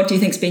what do you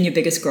think's been your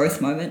biggest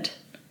growth moment?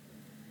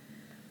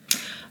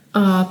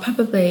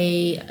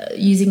 Probably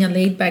using a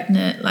lead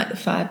magnet like the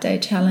 5-day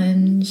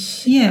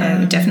challenge.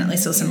 Yeah, we definitely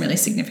saw some really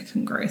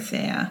significant growth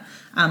there.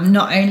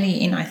 Not only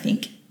in, I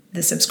think,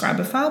 the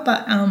subscriber file,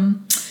 but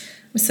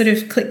we sort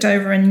of clicked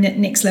over a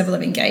next level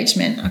of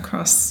engagement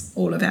across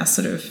all of our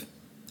sort of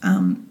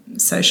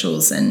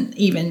socials and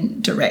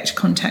even direct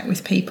contact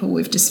with people.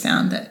 We've just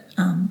found that,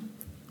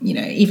 you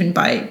know, even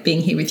by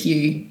being here with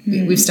you,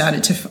 we've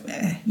started to,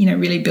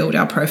 really build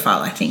our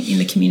profile, I think, in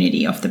the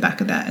community off the back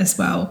of that as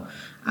well.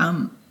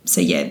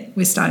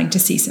 We're starting to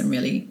see some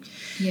really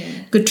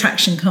good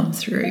traction come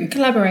through.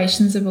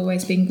 Collaborations have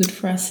always been good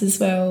for us as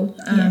well.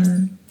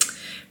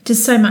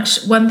 Just so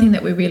much. One thing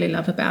that we really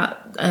love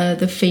about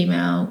the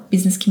female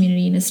business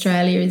community in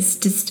Australia is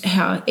just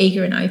how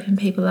eager and open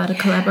people are to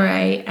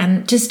collaborate,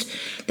 and just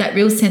that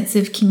real sense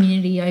of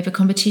community over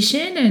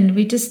competition. And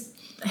we just,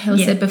 Hel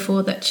said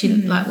before that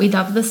we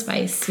love the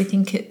space. We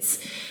think it's,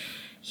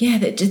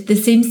 there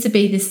seems to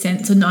be this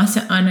sense, or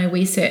I know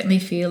we certainly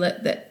feel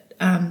it, that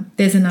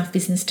there's enough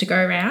business to go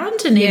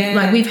around. And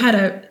we've had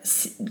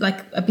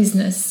a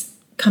business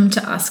come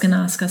to us and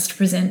ask us to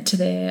present to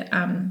their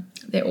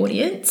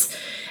audience.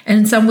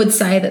 And some would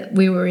say that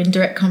we were in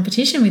direct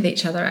competition with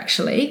each other,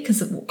 actually,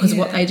 because of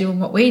what they do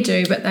and what we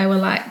do. But they were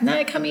like,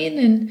 no, come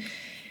in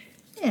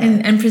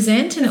and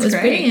present. And it was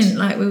brilliant.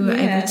 Like, we were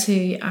able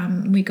to,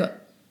 we got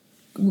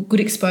good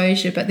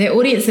exposure, but their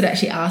audience had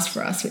actually asked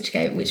for us, which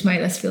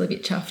made us feel a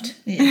bit chuffed.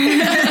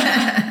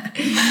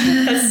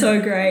 That's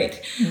so great.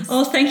 Yes.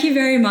 Well, thank you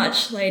very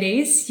much,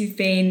 ladies. You've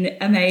been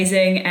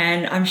amazing,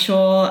 and I'm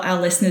sure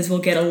our listeners will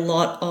get a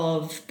lot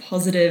of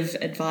positive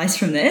advice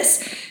from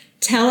this.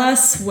 Tell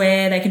us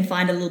where they can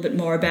find a little bit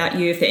more about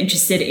you if they're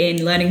interested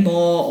in learning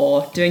more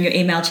or doing your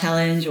email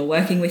challenge or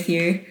working with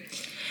you.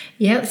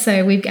 Yeah,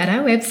 so we've got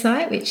our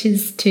website, which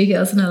is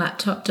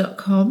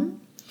twogirlsanalaptop.com.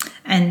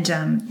 And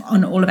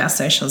on all of our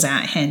socials,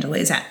 our handle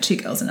is at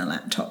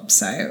 2girlsanalaptop.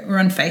 So we're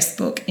on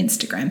Facebook,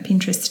 Instagram,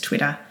 Pinterest,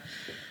 Twitter,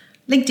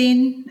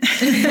 LinkedIn.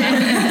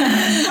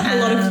 A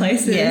lot of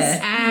places. Yeah.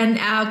 And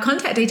our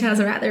contact details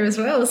are out there as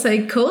well.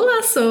 So call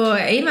us or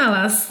email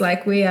us.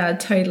 Like, we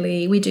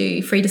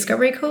do free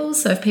discovery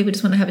calls. So if people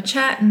just want to have a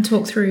chat and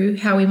talk through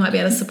how we might be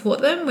able to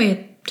support them,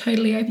 we're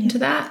totally open to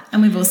that.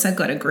 And we've also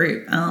got a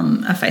group,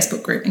 a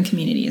Facebook group and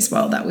community as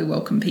well, that we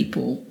welcome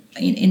people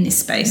in this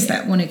space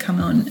that want to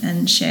come on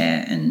and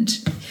share and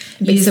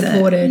be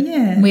supported.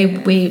 Yeah.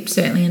 We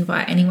certainly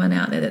invite anyone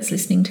out there that's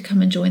listening to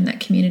come and join that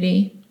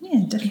community.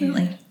 Yeah,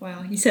 definitely. Yeah.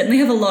 Wow, you certainly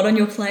have a lot on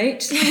your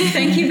plate.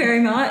 Thank you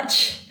very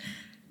much.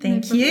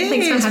 Thank you.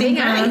 Thanks for having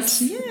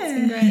us. Yeah. It's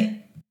been great.